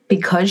it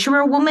because you were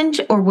a woman,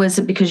 or was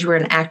it because you were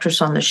an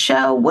actress on the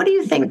show? What do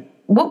you think?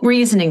 What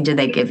reasoning did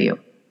they give you?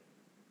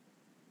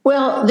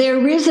 Well, their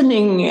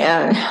reasoning,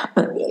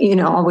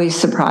 always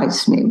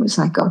surprised me. It was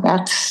like, oh,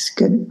 that's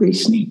good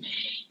reasoning.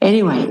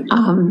 Anyway,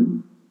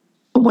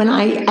 when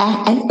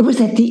it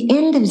was at the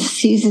end of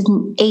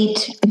season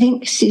 8, I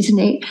think season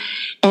 8,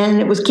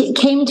 and it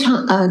came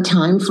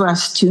time for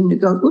us to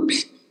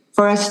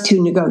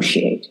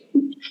negotiate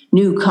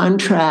new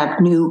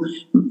contract,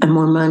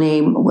 more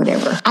money,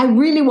 whatever. I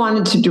really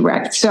wanted to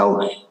direct,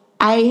 so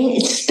I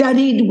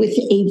studied with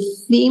a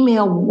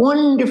female,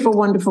 wonderful,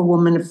 wonderful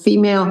woman, a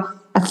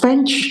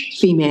French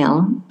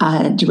female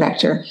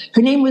director.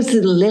 Her name was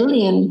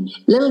Lillian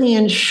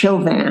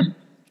Chauvin.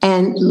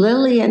 And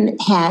Lillian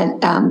had,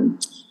 I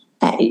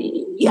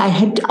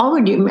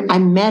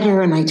met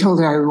her and I told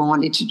her I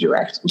wanted to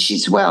direct. And she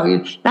said, well,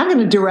 you're not going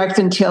to direct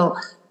until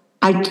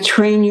I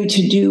train you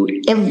to do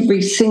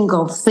every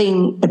single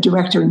thing a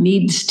director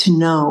needs to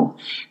know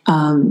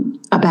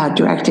about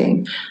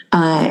directing.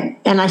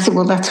 And I said,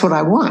 well, that's what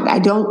I want. I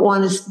don't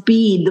want to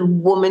be the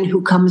woman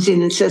who comes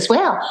in and says,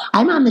 well,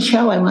 I'm on the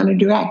show, I want to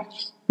direct.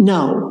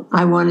 No,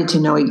 I wanted to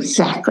know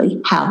exactly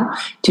how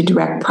to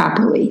direct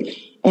properly.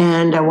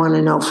 And I want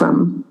to know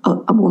from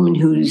a woman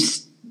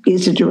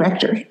is a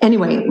director.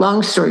 Anyway,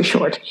 long story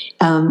short,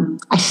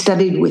 I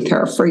studied with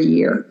her for a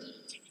year.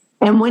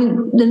 And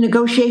when the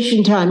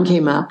negotiation time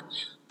came up,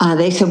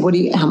 they said,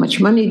 how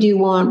much money do you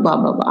want? Blah,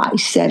 blah, blah. I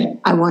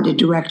said, I want to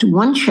direct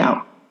one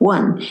show,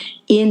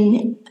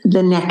 in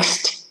the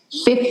next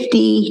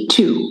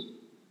 52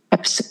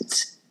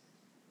 episodes.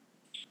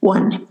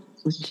 One.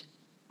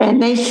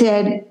 And they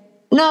said,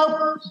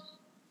 no.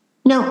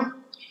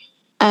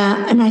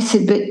 And I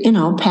said, but,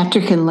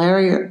 Patrick and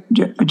Larry are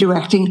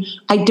directing.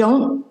 I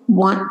don't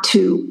want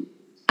to,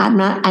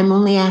 I'm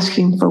only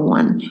asking for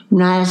one. I'm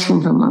not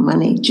asking for more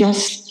money.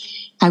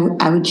 I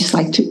would just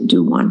like to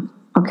do one.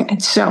 Okay.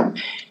 So,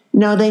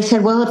 no, they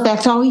said, well, if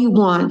that's all you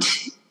want,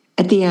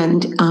 at the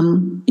end,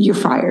 you're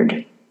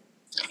fired.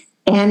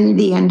 And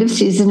the end of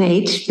season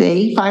 8,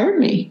 they fired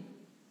me.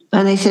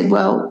 And they said,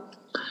 well,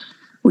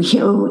 we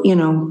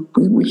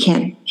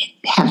can't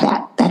have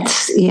that.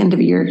 That's the end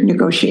of your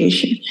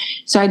negotiation.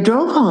 So I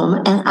drove home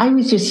and I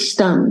was just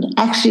stunned,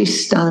 actually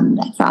stunned.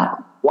 I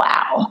thought,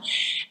 wow.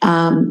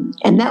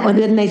 And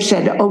then they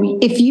said, oh,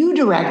 if you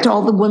direct,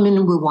 all the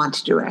women will want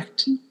to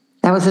direct.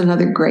 That was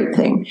another great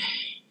thing.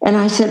 And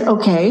I said,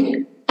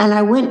 okay. And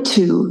I went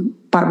to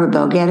Barbara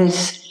Bel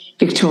Geddes,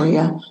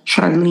 Victoria,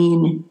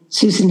 Charlene,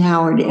 Susan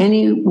Howard,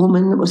 any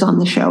woman that was on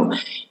the show.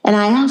 And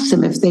I asked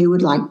them if they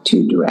would like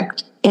to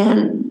direct.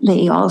 And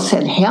they all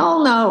said,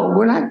 hell no,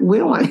 we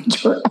don't want to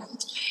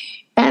direct.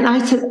 And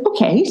I said,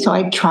 okay. So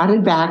I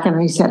trotted back and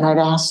I said, I've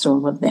asked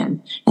all of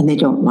them and they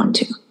don't want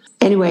to.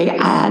 Anyway,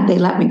 they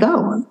let me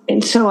go.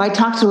 And so I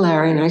talked to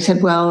Larry and I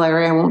said, well,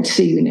 Larry, I won't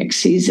see you next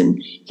season.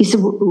 He said,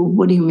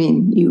 what do you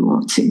mean you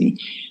won't see me?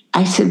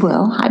 I said,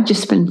 well, I've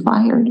just been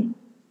fired.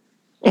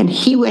 And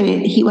he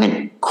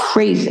went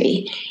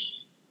crazy.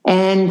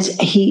 And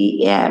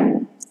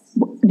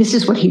this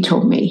is what he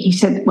told me. He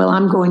said, well,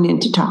 I'm going in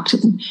to talk to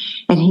them.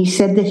 And he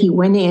said that he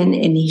went in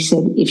and he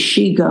said, if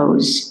she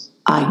goes,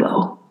 I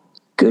go.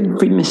 Good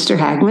for Mr.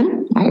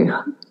 Hagman.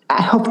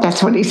 I hope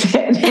that's what he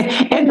said.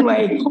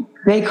 Anyway,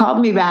 they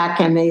called me back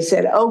and they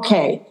said,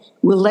 okay,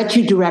 we'll let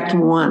you direct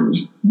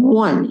one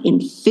in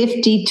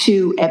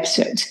 52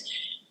 episodes.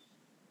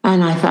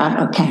 And I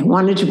thought, okay, I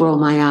wanted to roll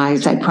my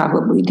eyes. I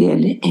probably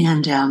did.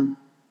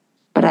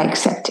 But I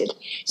accepted.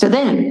 So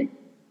then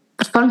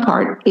the fun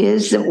part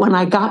is that when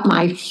I got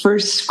my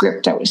first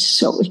script, I was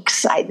so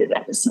excited.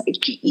 I was like,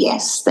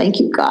 yes, thank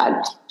you, God.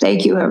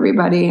 Thank you,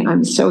 everybody.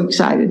 I'm so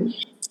excited.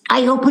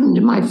 I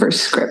opened my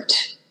first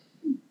script,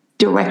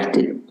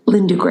 directed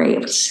Linda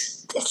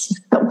Graves. This is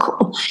so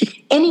cool.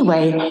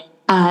 Anyway,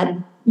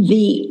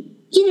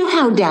 you know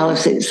how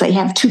Dallas is. They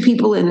have 2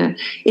 people in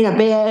a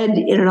bed,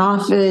 in an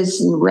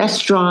office, in a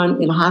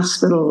restaurant, in a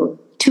hospital,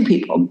 2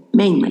 people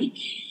mainly.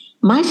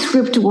 My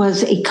script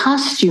was a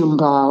costume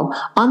ball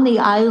on the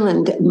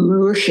island of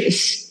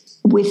Mauritius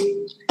with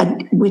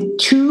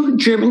 2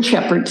 German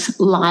shepherds,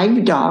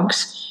 live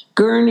dogs,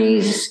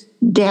 gurneys,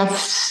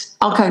 deaths,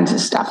 all kinds of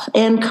stuff,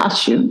 and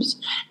costumes.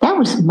 That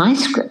was my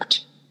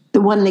script,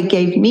 the one they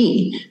gave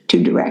me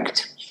to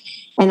direct.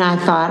 And I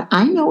thought,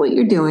 I know what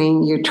you're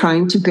doing. You're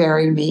trying to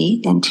bury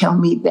me and tell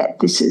me that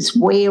this is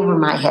way over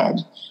my head.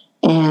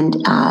 And,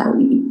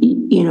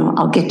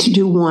 I'll get to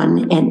do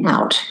one and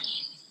out.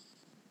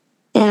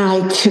 And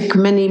I took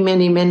many,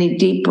 many, many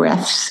deep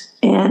breaths.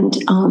 And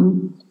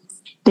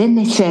then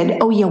they said,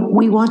 oh, yeah,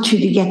 we want you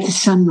to get the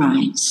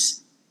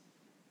sunrise,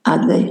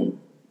 the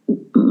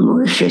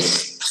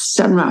Mauritius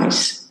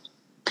sunrise.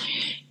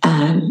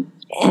 And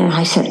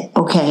I said,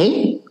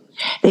 okay.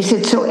 They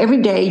said, so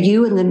every day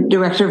you and the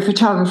director of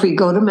photography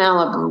go to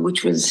Malibu,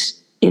 which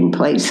was in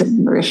place of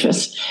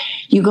Mauritius.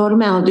 You go to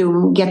Malibu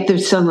and get the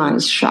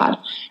sunrise shot.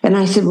 And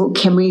I said, well,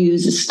 can we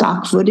use the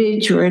stock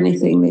footage or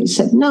anything? They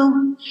said,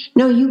 no,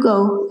 you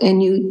go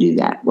and you do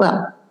that.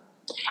 Well,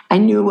 I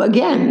knew,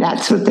 again,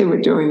 that's what they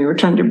were doing. They were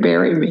trying to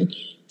bury me.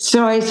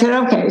 So I said,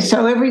 okay.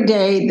 So every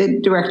day the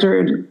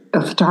director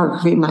of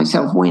photography and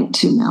myself went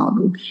to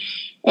Malibu.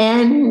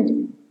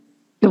 And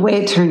the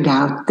way it turned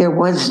out, there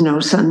was no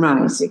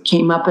sunrise. It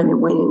came up and it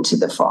went into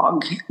the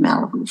fog,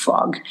 Malibu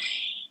fog.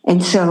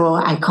 And so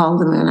I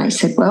called them and I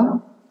said,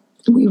 well,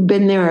 we've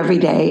been there every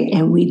day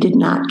and we did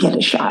not get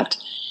a shot.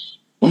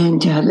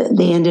 And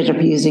they ended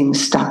up using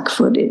stock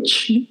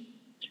footage,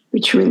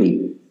 which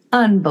really...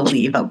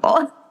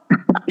 Unbelievable.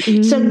 So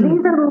these are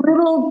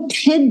little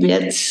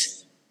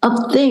tidbits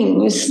of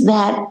things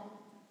that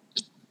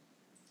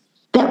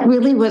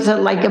really was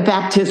like a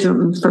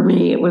baptism for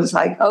me. It was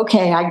like,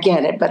 okay, I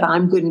get it, but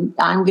I'm going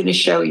to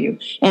show you.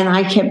 And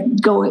I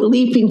kept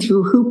leaping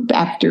through hoop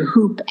after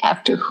hoop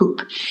after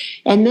hoop.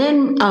 And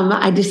then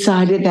I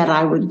decided that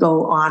I would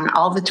go on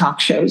all the talk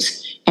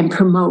shows and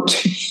promote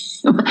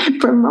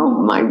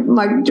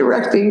my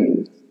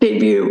directing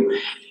debut.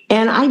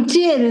 And I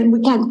did, and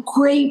we got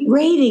great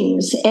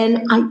ratings.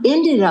 And I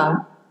ended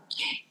up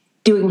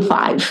doing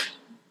 5.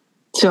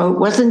 So it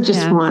wasn't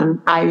just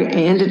one. I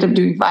ended up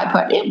doing 5,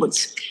 but it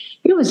was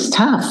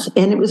tough.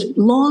 And it was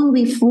long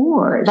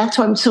before. That's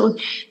why I'm so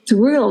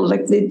thrilled.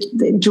 Like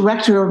the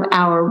director of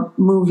our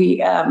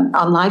movie on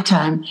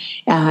Lifetime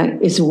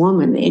is a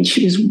woman, and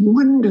she was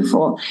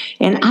wonderful.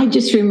 And I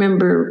just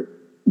remember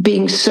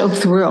being so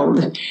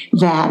thrilled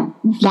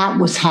that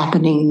was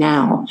happening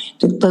now,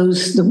 that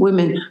the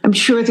women, I'm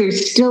sure they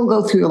still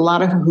go through a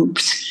lot of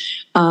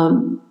hoops,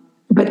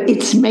 but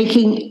it's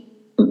making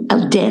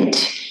a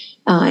dent.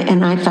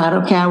 And I thought,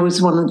 okay, I was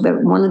one of the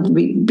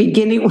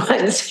beginning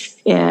ones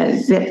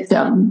that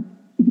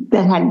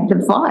had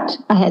to fight.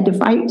 I had to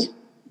fight,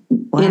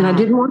 and I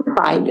didn't want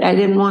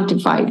to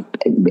fight.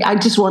 I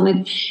just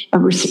wanted a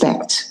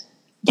respect,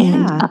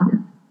 and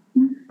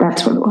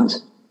that's what it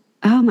was.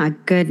 Oh my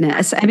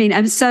goodness! I mean,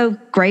 I'm so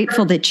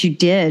grateful that you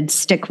did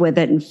stick with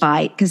it and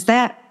fight, because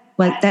that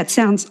that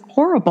sounds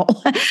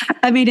horrible.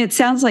 I mean, it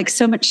sounds like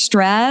so much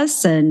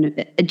stress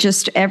and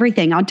just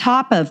everything on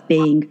top of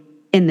being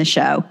in the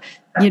show,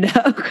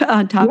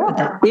 on top of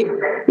that.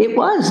 It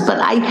was, but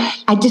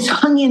I just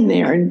hung in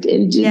there and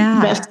did the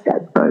best I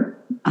could.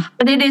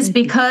 But it is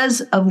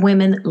because of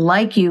women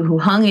like you who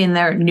hung in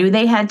there, knew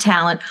they had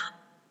talent,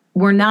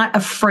 were not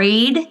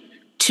afraid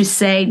to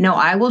say, no,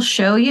 I will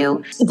show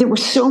you. There were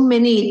so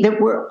many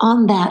that were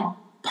on that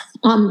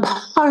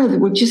part of it,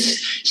 were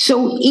just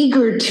so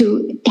eager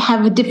to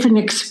have a different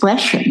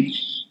expression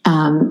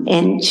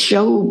and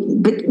show,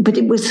 but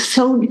it was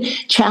so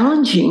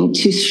challenging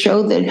to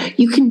show that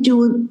you can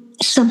do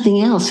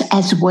something else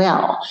as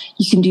well.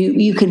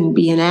 You can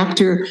be an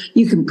actor,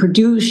 you can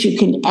produce, you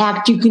can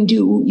act,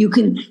 you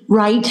can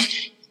write.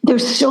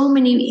 There's so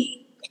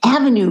many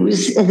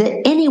avenues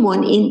that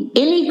anyone in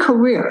any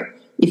career,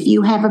 if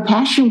you have a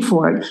passion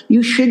for it,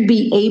 you should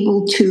be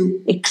able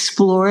to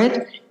explore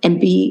it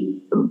and be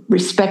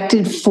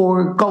respected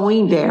for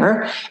going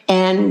there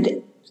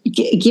and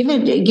give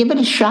it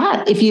a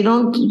shot. If you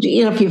don't,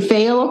 if you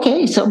fail,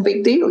 okay, so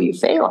big deal. You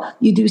fail,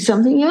 you do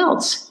something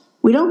else.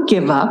 We don't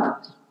give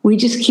up. We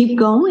just keep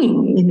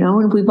going,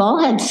 and we've all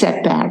had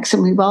setbacks,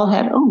 and we've all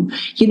had,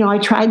 I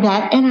tried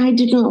that and I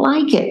didn't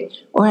like it,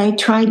 or I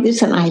tried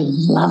this and I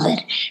love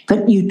it,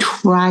 but you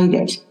tried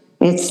it.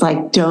 It's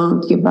like,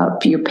 don't give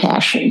up your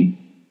passion.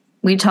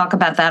 We talk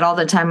about that all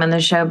the time on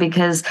the show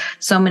because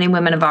so many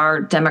women of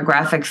our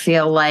demographic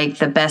feel like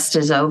the best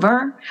is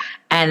over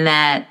and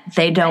that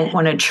they don't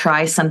want to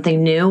try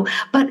something new.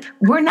 But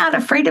we're not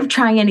afraid of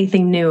trying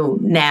anything new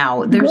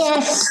now.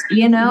 It's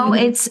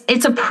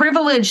a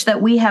privilege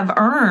that we have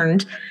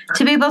earned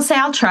to be able to say,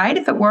 I'll try it.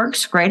 If it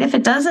works, great. If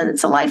it doesn't,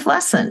 it's a life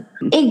lesson.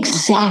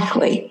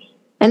 Exactly.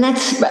 And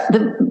that's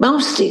the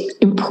most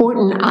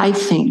important, I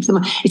think.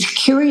 It's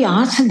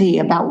curiosity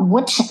about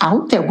what's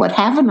out there. What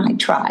haven't I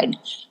tried?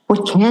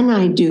 What can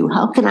I do?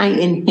 How can I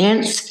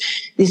enhance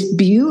this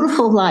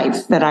beautiful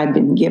life that I've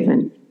been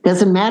given?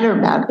 Doesn't matter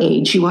about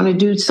age. You want to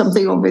do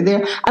something over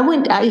there? I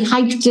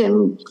hiked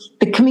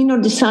the Camino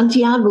de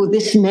Santiago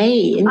this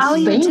May in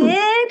Spain. You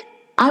did?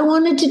 I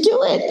wanted to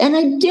do it, and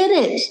I did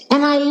it,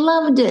 and I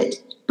loved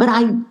it. But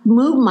I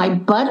moved my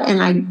butt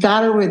and I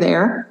got over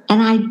there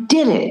and I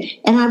did it.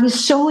 And I was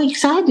so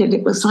excited.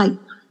 It was like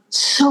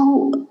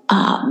so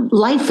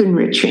life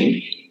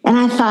enriching. And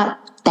I thought,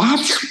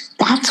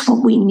 that's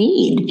what we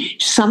need.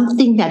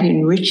 Something that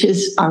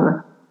enriches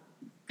our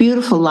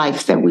beautiful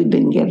life that we've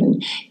been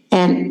given.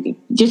 And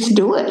just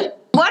do it.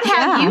 What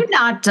have you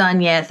not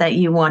done yet that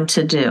you want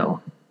to do?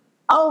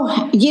 Oh,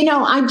 I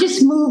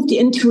just moved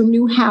into a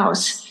new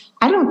house.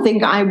 I don't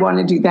think I want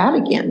to do that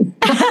again.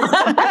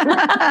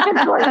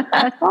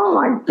 Oh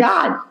my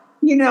God.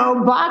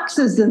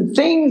 Boxes and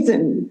things.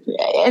 And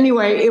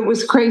anyway, it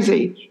was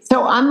crazy.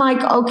 So I'm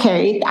like,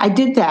 okay, I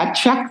did that.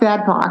 Check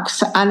that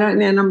box.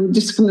 And I'm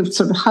just going to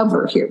sort of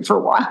hover here for a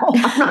while.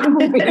 I'm not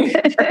moving.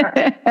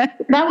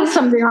 That was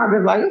something I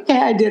was like, okay,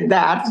 I did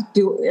that.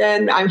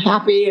 And I'm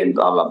happy and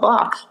blah, blah,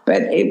 blah.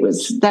 But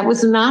that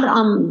was not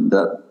on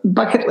the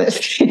bucket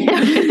list.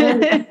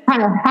 It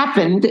kind of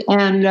happened.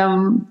 And,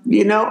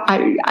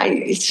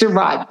 I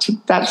survived.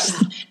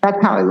 That's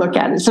how I look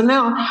at it. So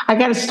now I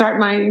got to start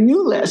my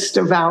new list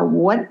about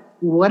what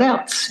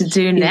else to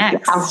do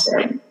next.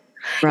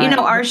 Right.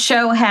 Our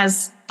show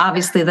has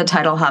obviously the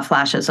title Hot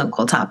Flashes and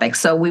Cool Topics.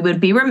 So we would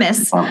be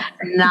remiss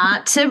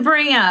not to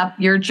bring up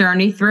your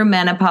journey through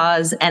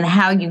menopause and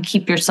how you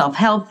keep yourself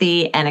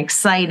healthy and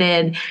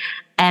excited.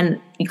 And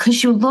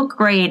because you look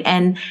great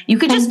and you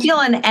could just feel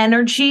an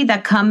energy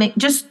that coming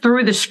just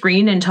through the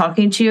screen and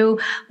talking to you,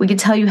 we could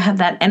tell you have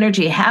that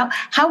energy. How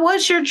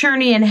was your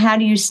journey and how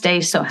do you stay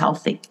so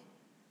healthy?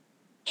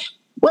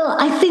 Well,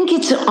 I think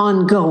it's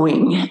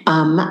ongoing.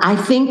 I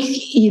think,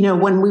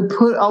 when we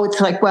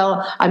it's like,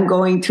 well, I'm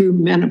going through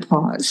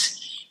menopause,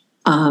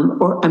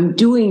 or I'm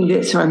doing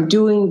this, or I'm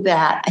doing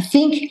that. I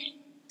think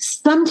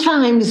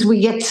sometimes we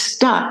get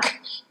stuck.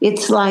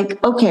 It's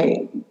like,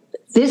 okay,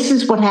 this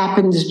is what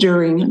happens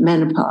during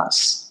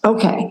menopause.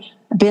 Okay,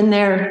 I've been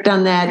there,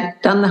 done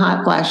that, done the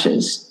hot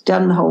flashes,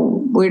 done the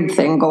whole weird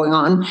thing going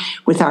on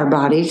with our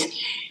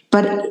bodies.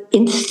 But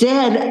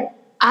instead,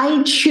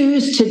 I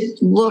choose to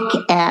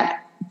look at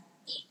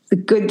the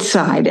good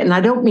side. And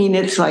I don't mean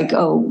it's like,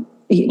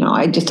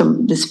 I just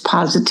am this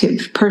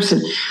positive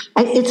person.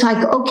 It's like,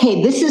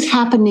 okay, this is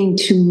happening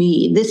to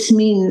me. This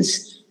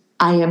means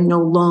I am no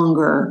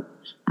longer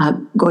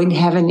going to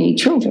have any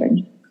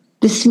children.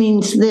 This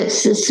means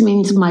this. This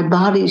means my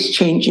body's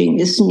changing.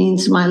 This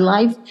means my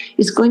life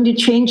is going to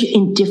change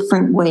in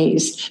different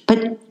ways.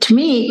 But to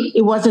me,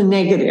 it wasn't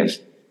negative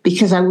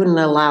because I wouldn't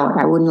allow it.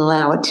 I wouldn't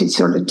allow it to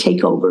sort of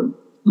take over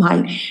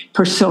my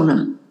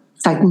persona.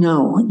 It's like,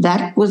 no,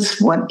 that was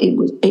what it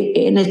was.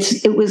 And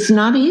it was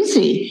not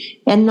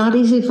easy, and not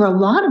easy for a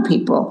lot of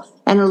people.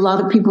 And a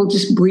lot of people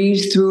just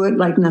breeze through it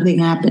like nothing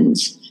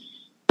happens.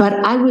 But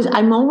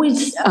I'm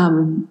always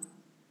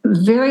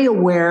very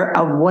aware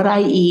of what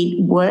I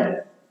eat,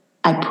 what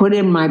I put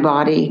in my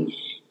body,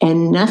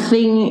 and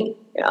nothing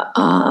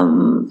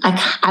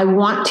I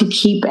want to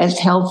keep as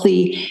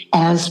healthy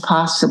as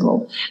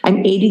possible.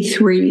 I'm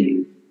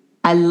 83.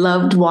 I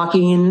loved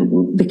walking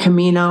in the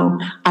Camino.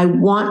 I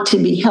want to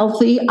be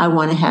healthy. I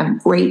want to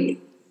have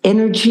great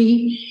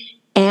energy.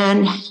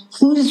 And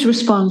who's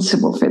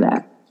responsible for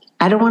that?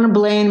 I don't want to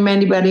blame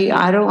anybody.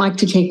 I don't like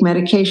to take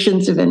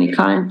medications of any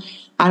kind.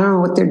 I don't know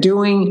what they're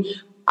doing.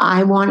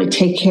 I want to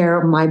take care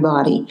of my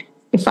body.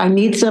 If I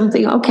need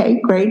something,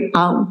 okay, great,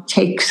 I'll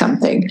take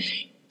something.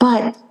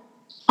 But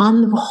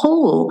on the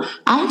whole,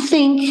 I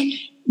think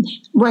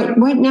right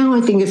now,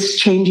 I think it's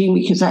changing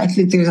because I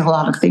think there's a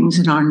lot of things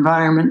in our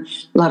environment,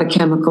 a lot of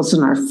chemicals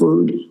in our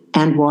food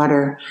and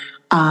water.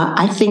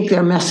 I think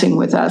they're messing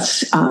with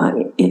us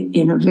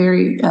in a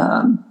very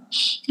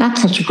not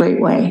such a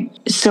great way.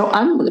 So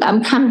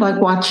I'm kind of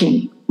like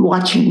watching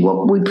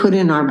what we put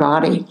in our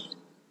body,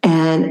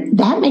 and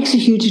that makes a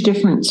huge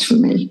difference for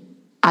me.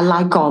 I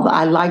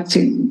like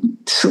to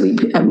sleep.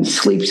 I mean,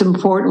 sleep's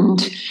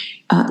important.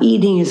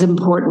 Eating is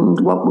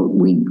important.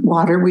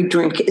 Water we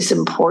drink is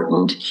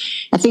important.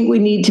 I think we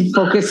need to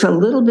focus a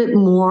little bit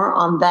more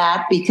on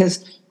that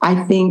because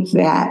I think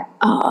that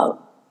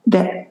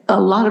that a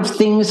lot of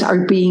things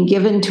are being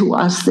given to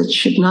us that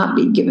should not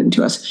be given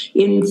to us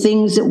in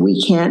things that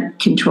we can't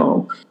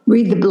control.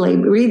 Read the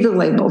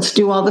labels,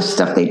 do all the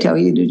stuff they tell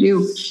you to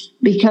do,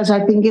 because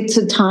I think it's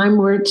a time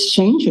where it's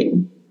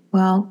changing.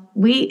 Well,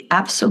 we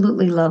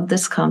absolutely love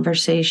this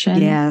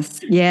conversation.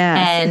 Yes.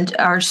 And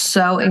are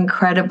so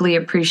incredibly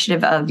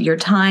appreciative of your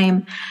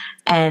time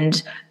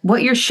and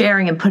what you're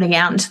sharing and putting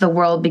out into the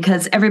world,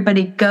 because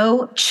everybody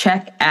go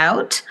check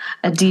out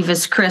A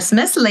Diva's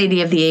Christmas,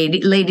 Ladies of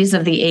the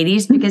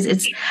 80s, because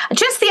it's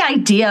just the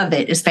idea of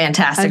it is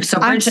fantastic.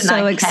 I'm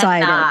so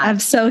excited. I'm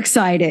so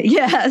excited.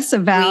 Yes,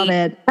 about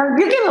it. You're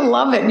going to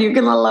love it. You're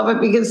going to love it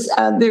because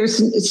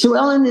Sue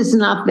Ellen is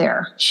not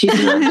there. She's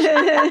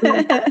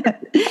not.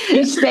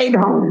 She stayed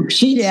home.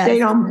 She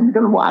stayed home. She's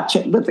going to watch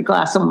it with a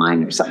glass of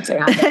wine or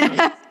something. I don't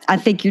know. I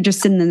think you're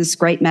just sending this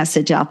great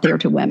message out there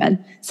to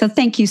women. So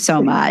thank you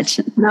so much.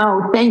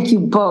 No, thank you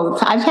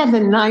both. I've had the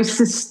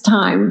nicest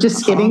time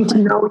just getting to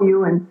know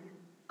you and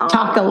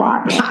talk a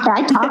lot.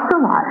 I talk a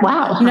lot.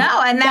 Wow.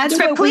 No, and that's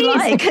what we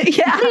like.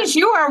 Please,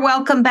 you are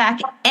welcome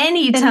back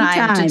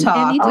anytime to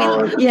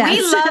talk.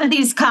 We love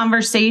these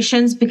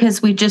conversations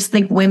because we just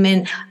think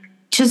women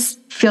just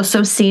feel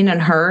so seen and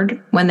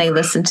heard when they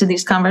listen to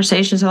these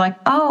conversations. They're like,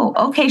 oh,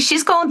 okay,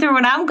 she's going through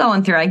what I'm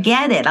going through. I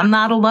get it. I'm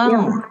not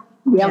alone.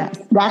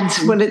 Yep,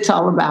 that's what it's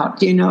all about,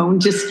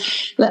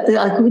 just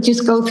we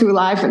just go through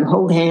life and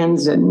hold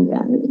hands and,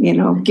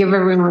 give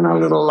everyone a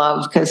little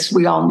love because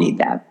we all need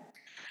that.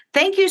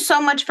 Thank you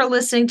so much for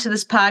listening to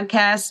this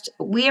podcast.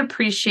 We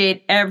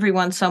appreciate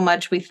everyone so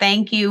much. We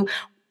thank you.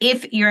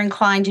 If you're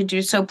inclined to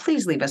do so,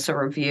 please leave us a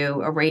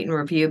rate and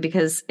review,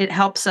 because it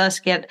helps us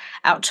get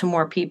out to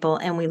more people,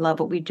 and we love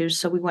what we do.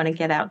 So we want to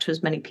get out to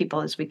as many people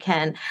as we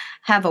can.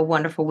 Have a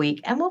wonderful week,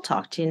 and we'll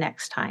talk to you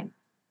next time.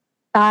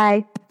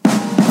 Bye.